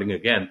started traveling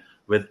again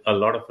with a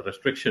lot of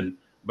restriction.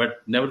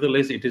 But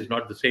nevertheless, it is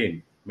not the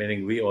same.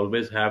 Meaning, we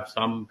always have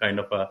some kind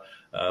of a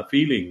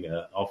feeling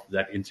of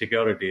that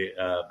insecurity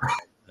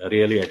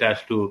really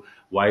attached to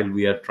while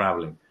we are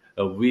traveling.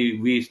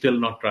 We still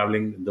not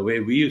traveling the way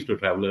we used to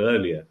travel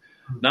earlier.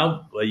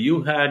 Now,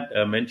 you had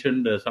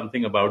mentioned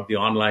something about the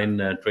online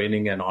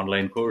training and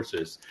online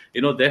courses.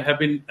 There have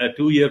been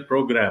 2-year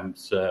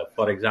programs.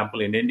 For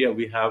example, in India,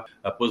 we have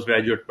a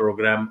postgraduate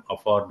program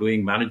for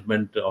doing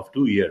management of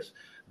 2 years.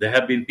 There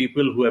have been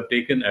people who have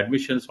taken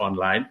admissions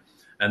online,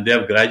 and they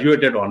have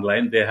graduated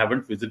online. They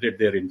haven't visited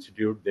their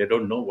institute. They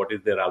don't know what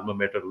is their alma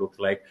mater looks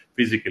like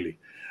physically.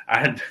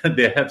 And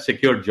they have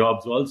secured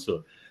jobs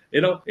also.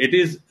 It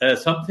is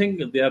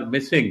something they are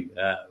missing.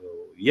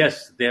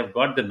 Yes, they have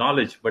got the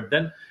knowledge, but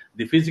then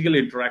the physical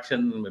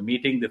interaction,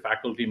 meeting the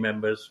faculty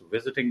members,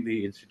 visiting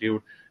the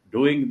institute,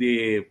 doing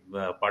the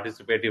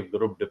participative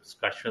group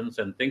discussions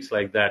and things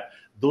like that,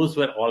 those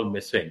were all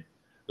missing.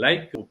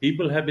 Like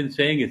people have been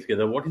saying,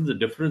 what is the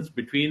difference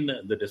between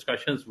the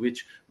discussions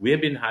which we have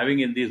been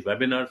having in these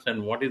webinars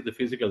and what is the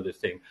physical this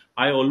thing?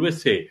 I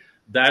always say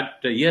that,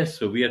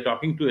 yes, we are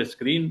talking to a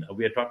screen,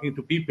 we are talking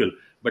to people,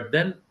 but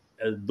then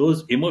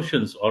those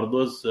emotions or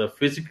those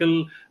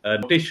physical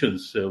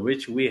notations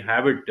which we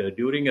have it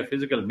during a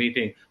physical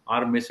meeting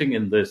are missing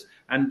in this.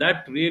 And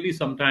that really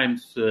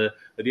sometimes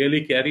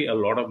really carry a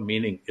lot of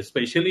meaning,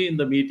 especially in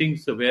the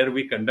meetings where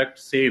we conduct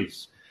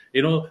sales.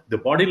 The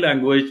body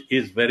language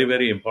is very,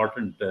 very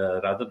important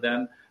rather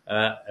than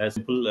a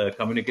simple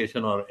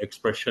communication or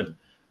expression.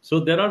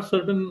 So there are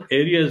certain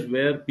areas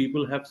where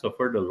people have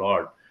suffered a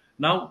lot.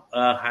 Now,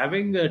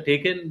 having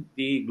taken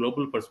the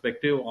global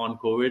perspective on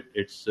COVID,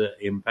 its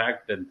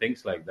impact and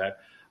things like that,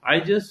 I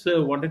just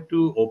wanted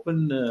to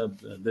open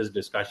this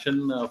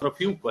discussion for a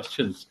few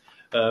questions,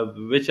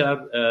 which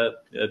are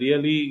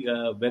really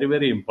very,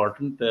 very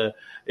important.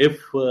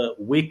 If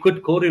we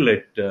could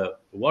correlate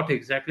what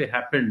exactly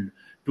happened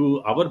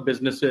to our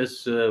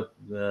businesses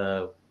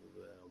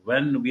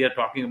when we are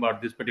talking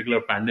about this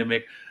particular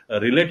pandemic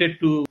related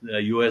to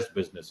US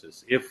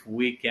businesses. If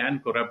we can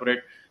corroborate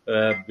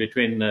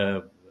between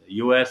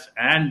US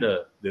and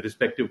the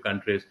respective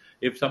countries,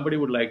 if somebody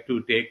would like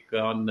to take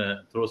on,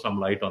 throw some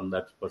light on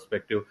that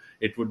perspective,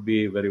 it would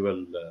be very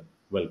well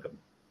welcome.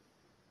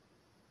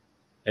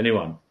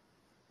 Anyone?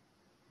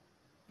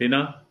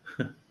 Pina?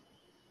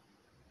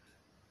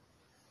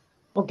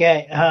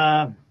 Okay.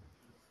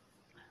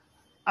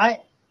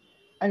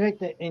 I'd like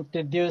to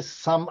introduce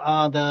some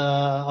of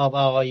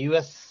our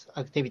U.S.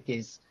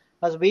 activities,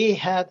 as we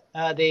had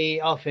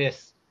the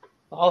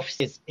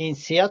offices in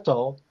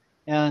Seattle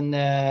and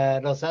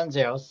Los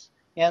Angeles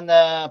and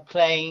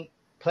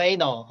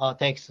Plano,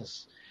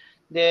 Texas.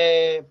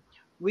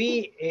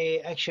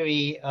 We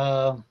actually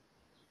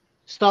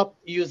stopped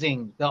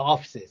using the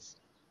offices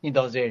in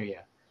those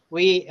areas.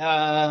 We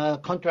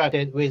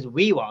contracted with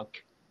WeWork,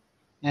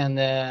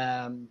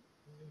 and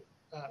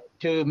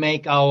to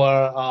make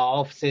our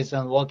offices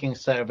and working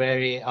style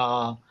very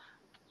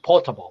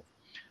portable.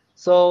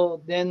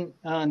 So then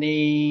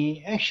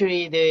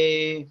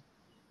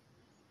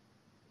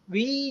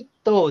we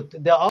thought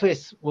the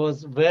office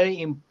was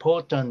very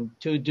important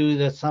to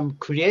do some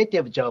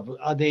creative job.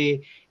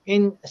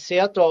 In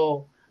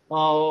Seattle,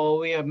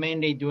 we are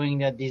mainly doing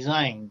the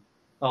design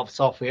of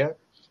software,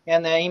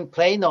 and in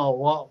Plano,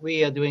 what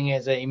we are doing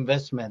is an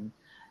investment.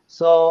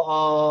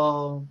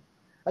 So,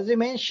 as you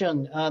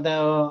mentioned,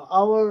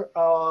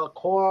 our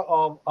core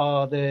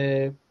of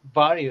the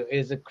value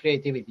is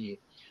creativity.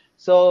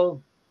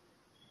 So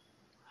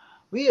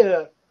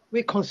we're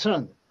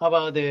concerned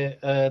about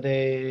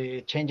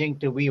the changing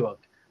to WeWork.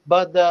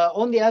 But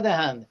on the other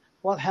hand,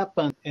 what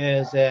happened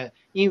is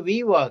in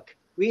WeWork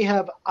we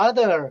have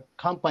other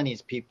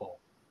companies people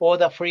or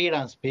the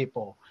freelance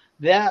people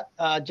that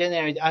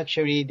generate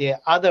actually the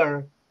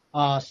other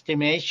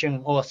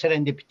stimulation or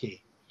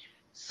serendipity.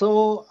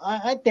 So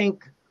I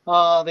think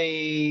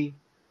in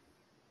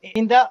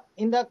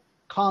that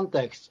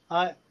context,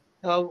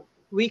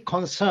 we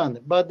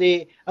concerned, but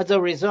as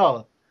a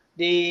result,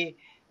 the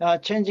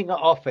changing of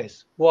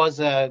office was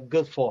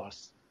good for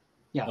us.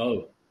 Yeah,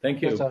 Oh, thank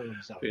that's you, our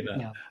result. Pina.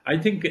 Yeah. I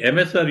think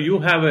MSR, you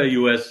have a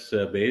US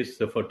base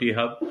for T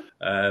Hub.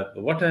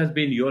 What has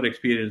been your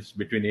experience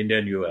between India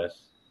and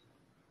US?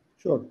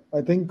 Sure.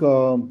 I think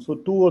so.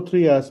 Two or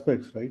three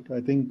aspects, right? I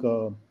think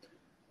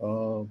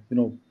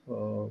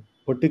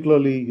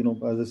particularly,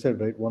 as I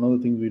said, right. One of the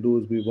things we do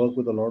is we work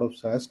with a lot of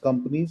SaaS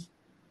companies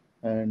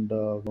and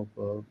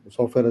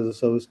software as a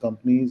service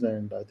companies,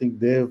 and I think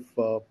they have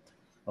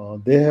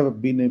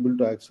been able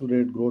to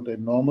accelerate growth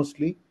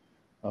enormously.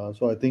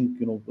 So I think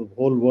the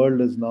whole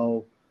world is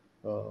now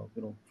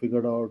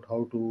figured out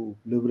how to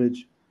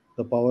leverage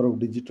the power of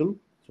digital.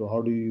 So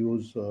how do you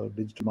use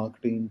digital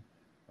marketing,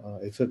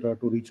 etc.,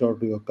 to reach out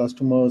to your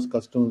customers?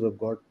 Customers have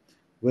got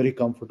very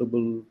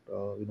comfortable,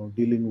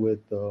 dealing with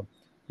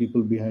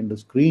people behind the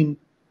screen,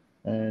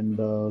 and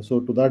so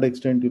to that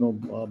extent,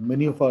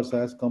 many of our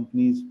SaaS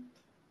companies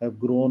have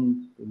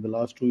grown in the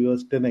last 2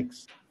 years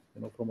 10x.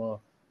 From a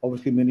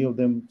obviously many of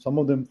them, some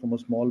of them from a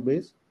small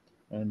base,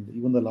 and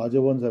even the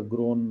larger ones have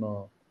grown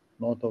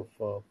north of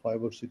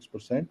 5 or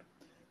 6%.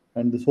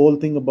 And this whole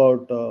thing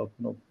about the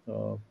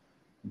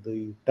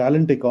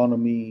talent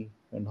economy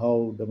and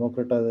how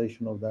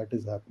democratization of that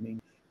is happening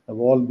have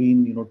all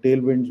been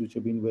tailwinds which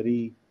have been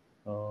very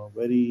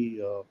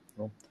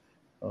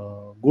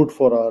good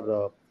for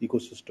our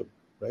ecosystem,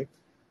 right?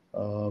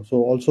 So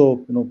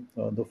also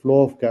the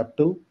flow of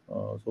capital.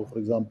 So for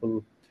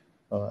example,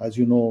 as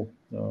you know,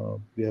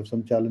 we have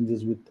some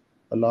challenges with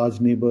a large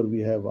neighbor we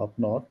have up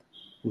north,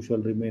 who shall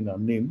remain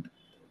unnamed,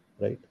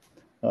 right?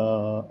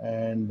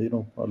 And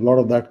a lot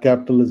of that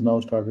capital has now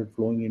started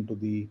flowing into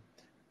the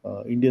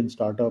Indian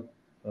startup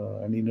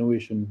and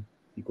innovation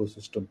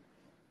ecosystem.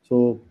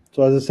 So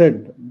as I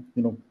said,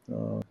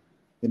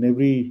 in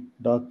every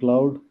dark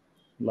cloud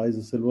lies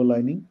a silver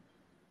lining,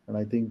 and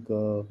I think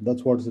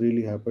that's what's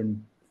really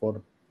happened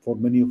for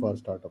many of our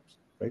startups,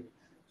 right?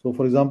 So,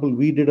 for example,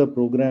 we did a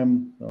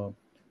program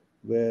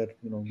where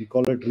we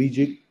call it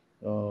Rejig.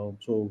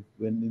 So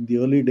when in the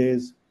early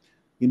days,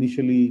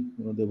 initially,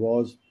 there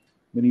was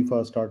many of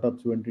our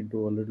startups went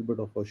into a little bit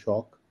of a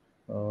shock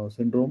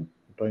syndrome,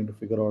 trying to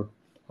figure out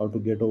how to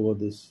get over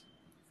this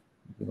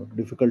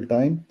difficult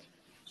time.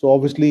 So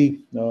obviously,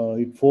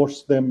 it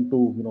forced them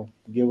to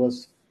give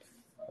us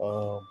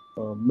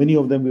many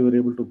of them. We were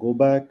able to go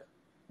back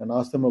and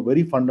ask them a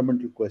very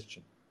fundamental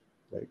question,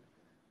 right?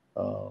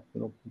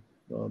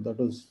 That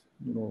was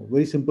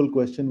very simple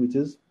question, which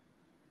is,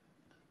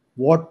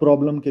 what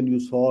problem can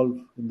you solve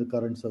in the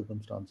current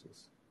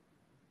circumstances,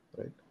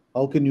 right?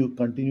 How can you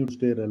continue to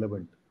stay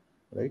relevant,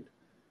 right?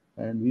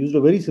 And we used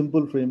a very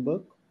simple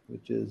framework,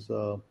 which is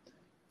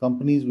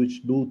companies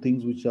which do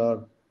things which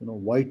are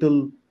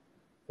vital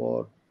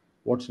for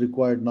what's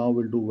required now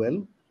will do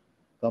well.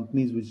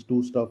 Companies which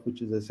do stuff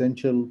which is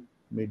essential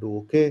may do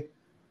okay.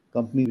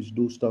 Companies which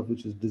do stuff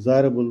which is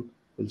desirable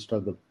will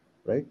struggle,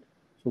 right?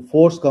 So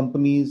force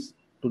companies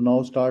to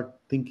now start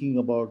thinking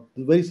about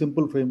the very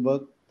simple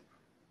framework,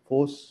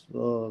 force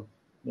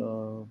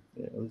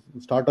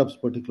startups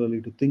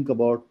particularly to think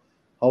about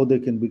how they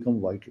can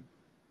become vital.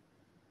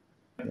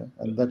 Yeah,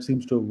 and that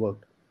seems to have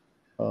worked.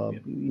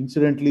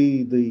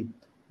 Incidentally, the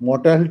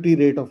mortality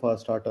rate of our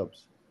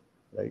startups,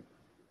 right,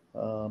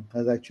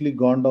 has actually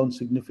gone down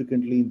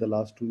significantly in the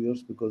last 2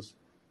 years because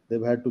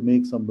they've had to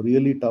make some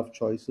really tough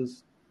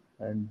choices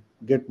and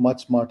get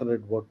much smarter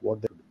at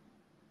what they do.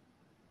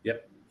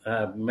 Yep.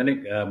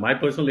 My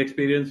personal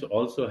experience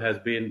also has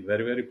been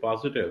very, very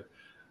positive.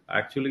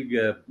 Actually,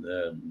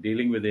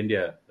 dealing with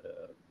India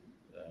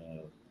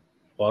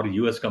for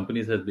US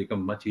companies has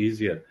become much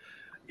easier.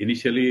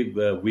 Initially,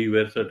 we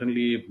were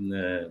certainly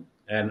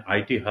an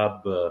IT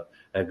hub,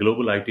 a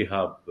global IT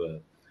hub.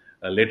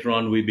 Later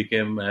on, we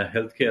became a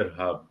healthcare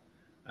hub.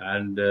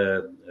 And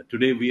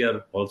today we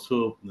are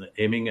also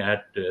aiming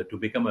at to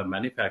become a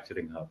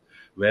manufacturing hub,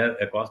 where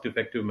a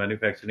cost-effective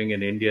manufacturing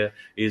in India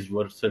is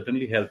what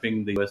certainly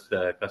helping the US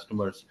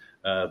customers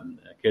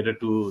cater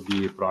to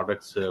the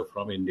products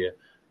from India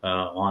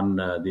on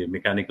the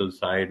mechanical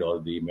side or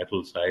the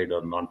metal side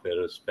or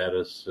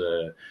ferrous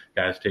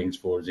castings,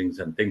 forgings,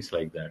 and things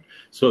like that.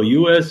 So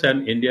US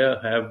and India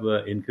have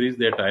increased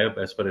their tie-up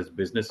as far as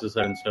businesses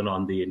are concerned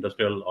on the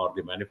industrial or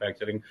the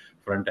manufacturing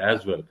front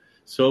as well.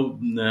 So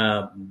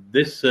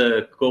this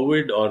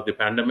COVID or the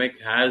pandemic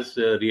has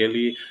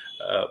really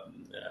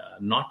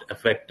not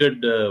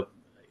affected,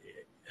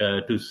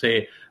 to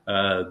say,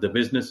 the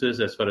businesses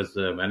as far as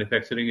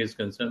manufacturing is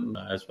concerned,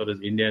 as far as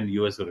India and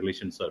US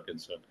relations are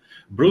concerned.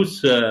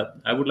 Bruce,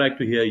 I would like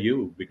to hear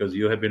you, because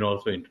you have been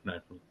also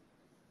international.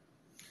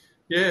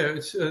 Yeah,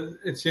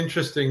 it's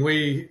interesting.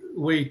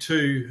 We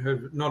too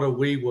have, not a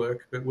WeWork,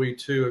 but we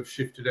too have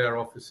shifted our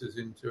offices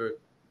into a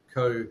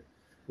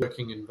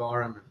co-working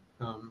environment.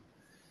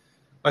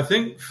 I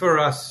think for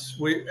us,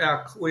 we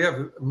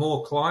have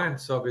more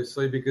clients,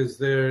 obviously, because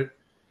they're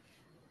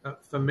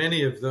for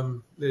many of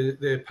them,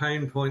 their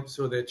pain points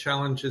or their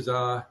challenges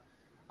are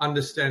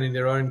understanding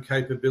their own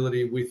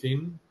capability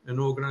within an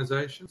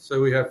organisation. So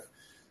we have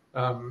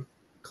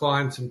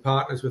clients and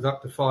partners with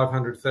up to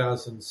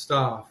 500,000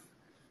 staff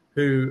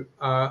who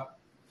are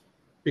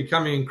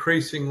becoming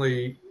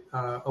increasingly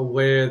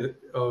aware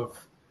of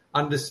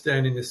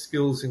understanding the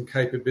skills and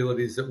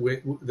capabilities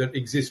that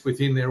exist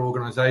within their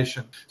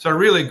organisation. So a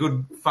really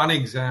good, fun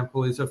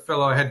example is a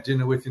fellow I had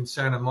dinner with in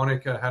Santa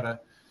Monica had a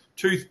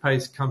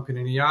toothpaste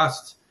company, and he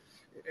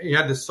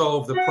had to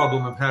solve the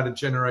problem of how to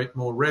generate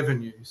more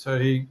revenue. So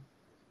he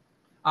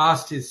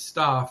asked his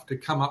staff to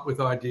come up with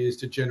ideas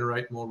to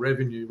generate more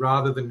revenue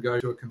rather than go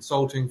to a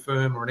consulting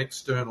firm or an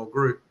external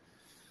group.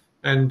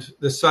 And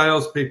the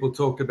salespeople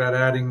talked about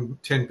adding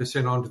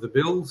 10% onto the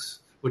bills,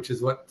 which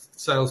is what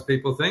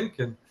salespeople think.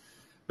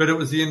 But it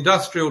was the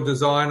industrial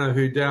designer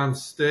who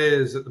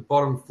downstairs at the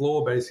bottom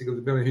floor, basically, of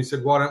the building, who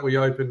said, why don't we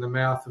open the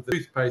mouth of the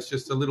toothpaste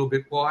just a little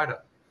bit wider?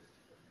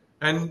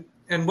 And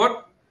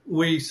what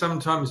we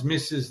sometimes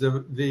miss is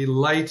the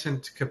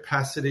latent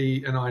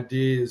capacity and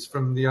ideas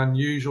from the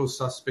unusual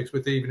suspects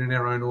even in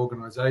our own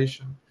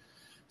organisation.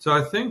 So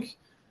I think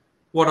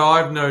what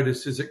I've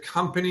noticed is that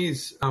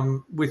companies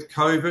with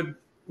COVID,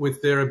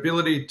 with their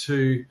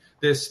ability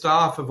their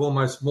staff have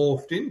almost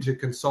morphed into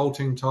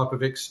consulting type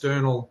of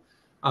external,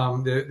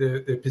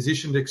 they're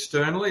positioned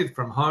externally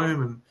from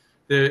home, and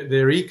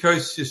their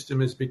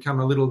ecosystem has become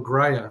a little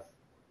greyer.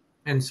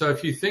 And so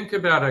if you think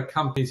about a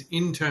company's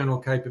internal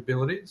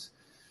capabilities,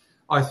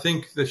 I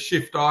think the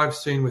shift I've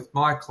seen with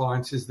my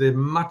clients is they're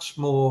much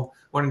more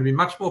wanting to be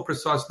much more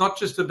precise, not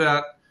just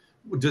about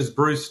does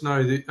Bruce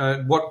know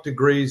what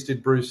degrees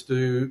did Bruce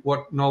do,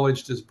 what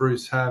knowledge does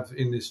Bruce have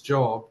in this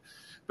job,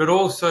 but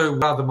also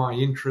what are my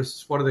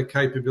interests, what are the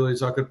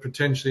capabilities I could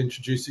potentially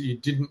introduce that you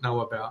didn't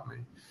know about me.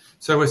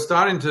 So we're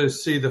starting to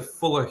see the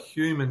fuller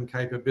human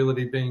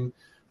capability being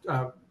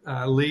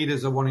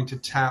leaders are wanting to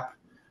tap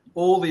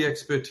all the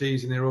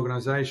expertise in their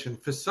organisation.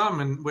 For some,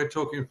 and we're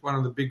talking with one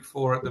of the big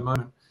four at the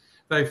moment,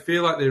 they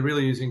feel like they're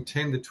really using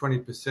 10 to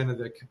 20% of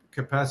their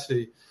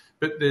capacity,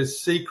 but there's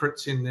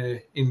secrets in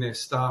their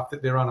staff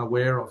that they're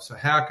unaware of. So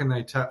how can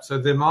they tap? So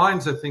their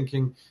minds are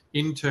thinking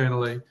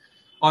internally.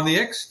 On the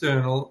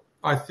external,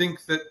 I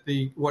think that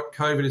what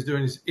COVID is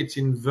doing is it's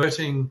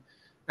inverting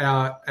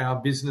our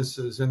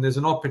businesses, and there's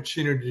an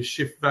opportunity to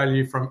shift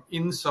value from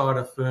inside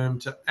a firm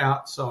to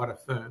outside a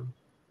firm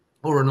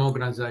or an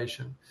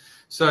organisation.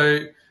 So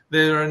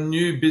there are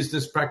new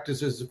business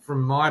practices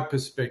from my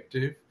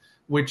perspective,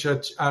 which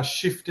are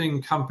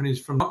shifting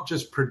companies from not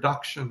just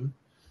production,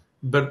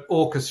 but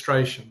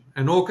orchestration.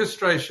 And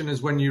orchestration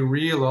is when you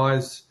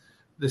realize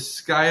the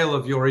scale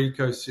of your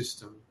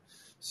ecosystem.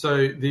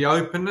 So the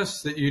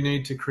openness that you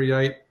need to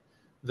create,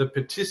 the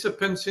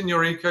participants in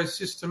your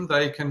ecosystem,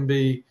 they can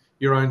be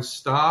your own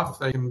staff,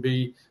 they can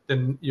be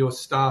your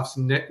staff's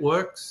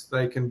networks,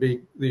 they can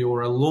be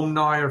your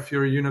alumni if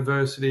you're a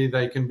university,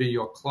 they can be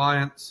your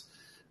clients,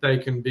 they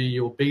can be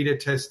your beta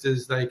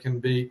testers, they can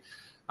be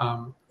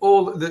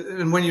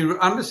and when you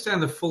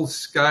understand the full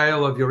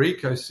scale of your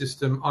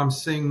ecosystem, I'm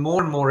seeing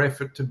more and more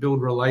effort to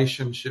build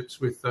relationships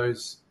with that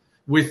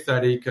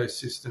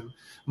ecosystem,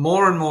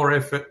 more and more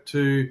effort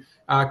to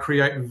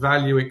create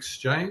value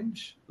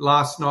exchange.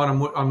 Last night,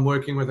 I'm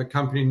working with a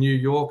company in New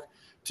York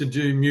to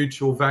do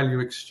mutual value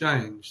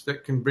exchange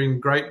that can bring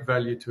great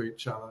value to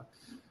each other.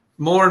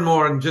 More and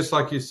more, and just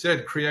like you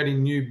said,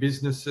 creating new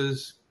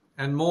businesses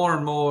and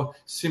more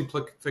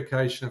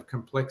simplification of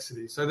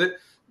complexity.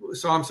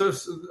 So I'm sort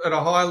of at a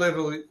high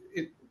level.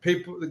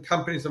 The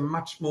companies are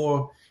much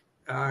more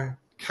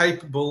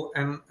capable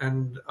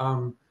and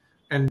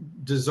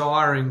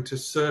desiring to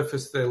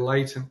surface their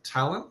latent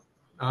talent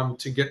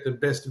to get the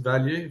best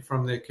value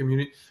from their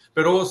community,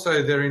 but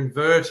also they're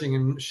inverting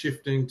and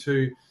shifting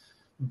to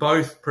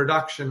both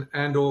production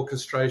and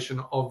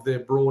orchestration of their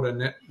broader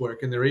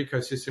network and their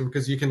ecosystem,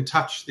 because you can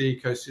touch the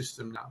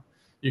ecosystem now.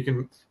 You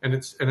can, and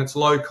it's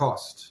low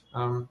cost.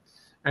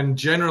 And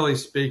generally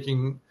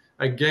speaking,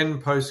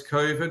 again,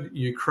 post-COVID,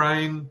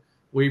 Ukraine,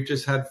 we've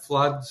just had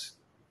floods.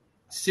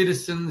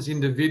 Citizens,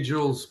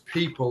 individuals,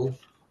 people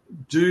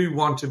do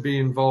want to be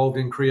involved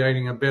in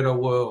creating a better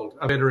world,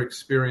 a better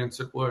experience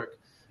at work,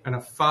 and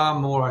are far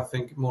more, I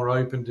think, more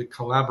open to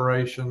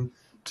collaboration,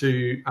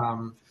 to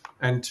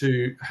and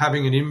to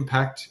having an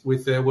impact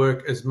with their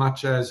work as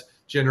much as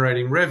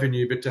generating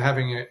revenue, but to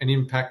having an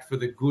impact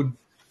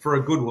for a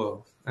good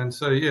world. And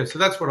so, so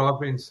that's what I've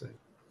been seeing.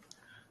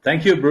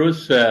 Thank you,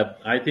 Bruce.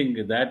 I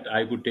think that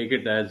I could take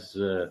it as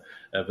a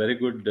very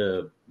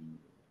good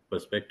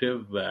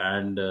perspective,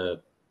 and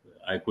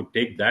I could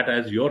take that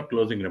as your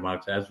closing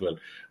remarks as well.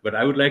 But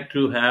I would like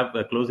to have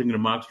closing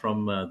remarks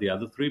from the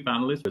other three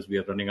panelists, because we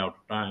are running out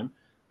of time.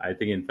 I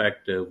think, in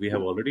fact, we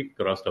have already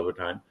crossed our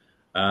time.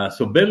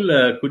 So,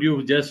 Bill, could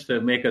you just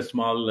make a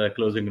small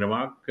closing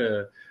remark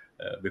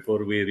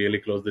before we really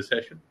close the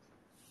session?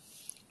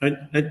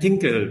 I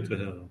think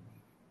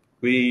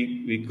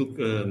we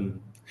could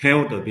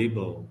help the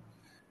people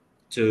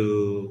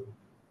to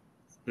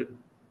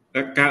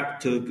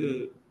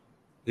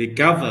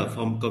recover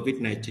from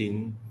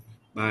COVID-19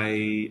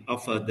 by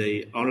offer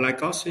the online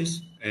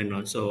courses, and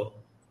also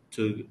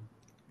to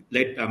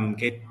let them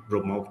get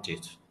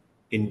promoted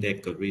in their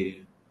career.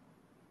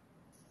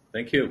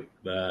 Thank you.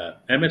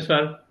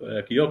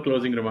 MSR, your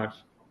closing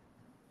remarks.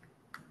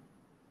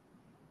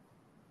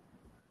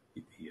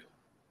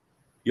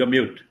 You're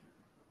mute.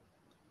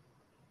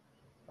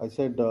 I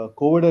said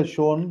COVID has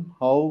shown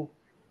how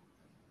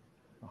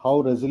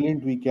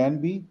resilient we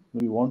can be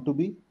when we want to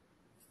be.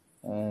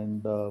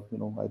 And,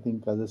 I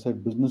think, as I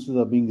said, businesses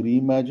are being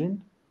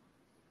reimagined.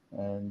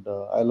 And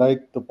I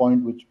like the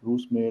point which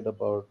Bruce made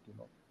about,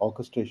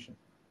 orchestration,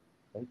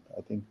 right?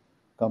 I think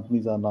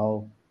companies are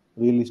now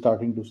really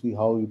starting to see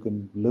how you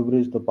can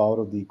leverage the power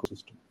of the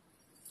ecosystem.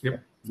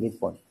 Yep. Great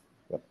point.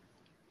 Yep.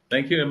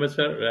 Thank you,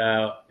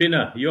 MSR.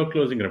 Pina, your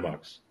closing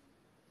remarks.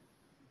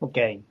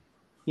 Okay.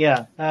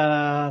 Yeah.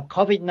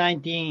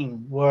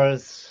 COVID-19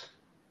 was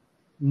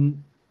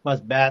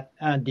bad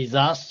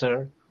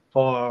disaster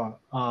for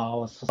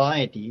our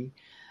society.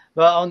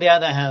 But on the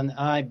other hand,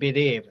 I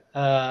believe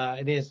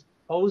it is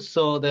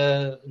also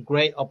the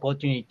great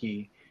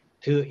opportunity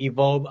to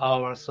evolve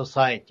our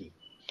society.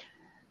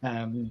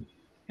 And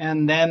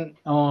then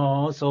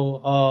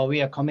also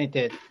we are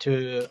committed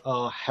to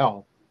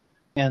help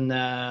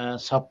and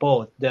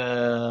support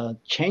the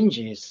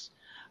changes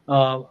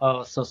of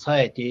our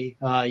society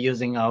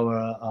using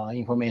our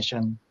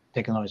information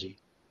technology.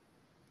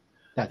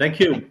 Thank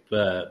you.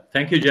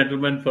 Thank you,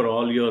 gentlemen, for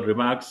all your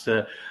remarks.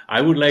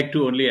 I would like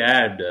to only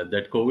add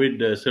that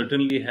COVID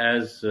certainly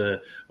has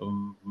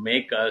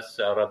made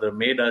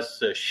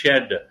us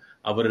shed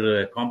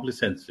our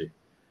complacency.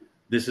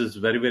 This is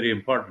very, very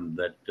important,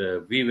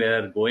 that we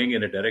were going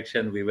in a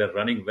direction, we were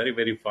running very,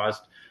 very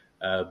fast,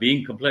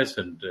 being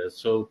complacent.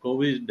 So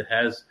COVID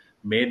has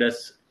made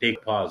us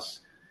take pause.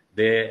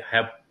 They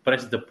have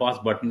pressed the pause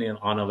button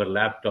on our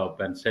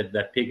laptop and said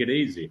that take it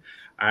easy.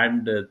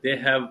 And they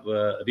have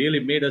really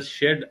made us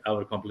shed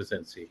our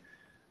complacency.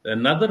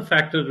 Another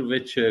factor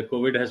which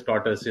COVID has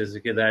taught us is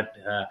that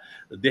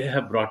they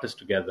have brought us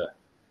together.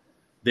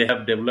 They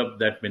have developed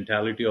that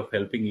mentality of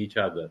helping each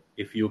other.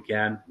 If you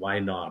can, why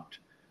not?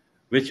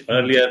 Which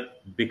earlier,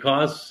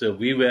 because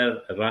we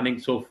were running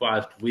so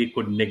fast, we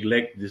could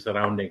neglect the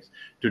surroundings.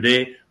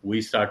 Today,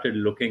 we started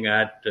looking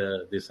at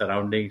the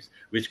surroundings,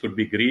 which could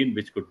be green,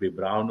 which could be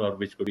brown, or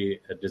which could be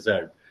a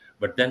desert.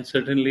 But then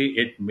certainly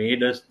it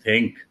made us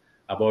think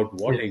about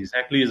what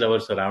exactly is our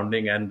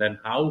surrounding, and then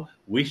how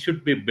we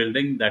should be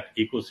building that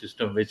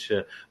ecosystem, which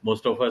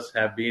most of us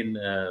have been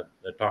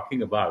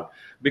talking about.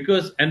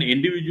 Because an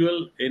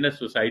individual in a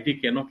society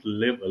cannot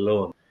live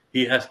alone.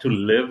 He has to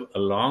live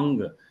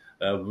along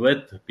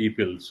with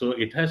people. So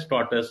it has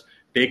taught us,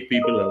 take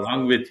people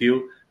along with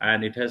you,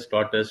 and it has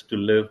taught us to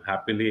live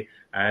happily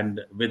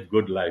and with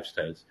good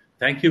lifestyles.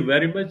 Thank you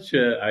very much.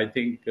 I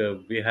think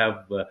we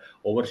have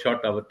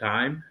overshot our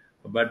time,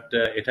 but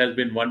it has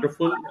been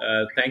wonderful.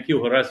 Thank you,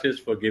 Horasis,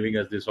 for giving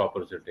us this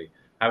opportunity.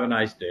 Have a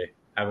nice day.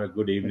 Have a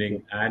good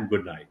evening and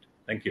good night.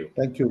 Thank you.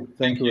 Thank you.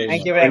 Thank you very much.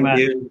 Thank you very Thank much.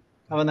 you.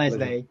 Have a nice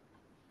Pleasure. day.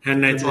 Have a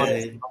nice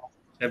day.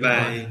 Bye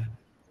bye.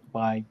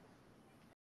 Bye.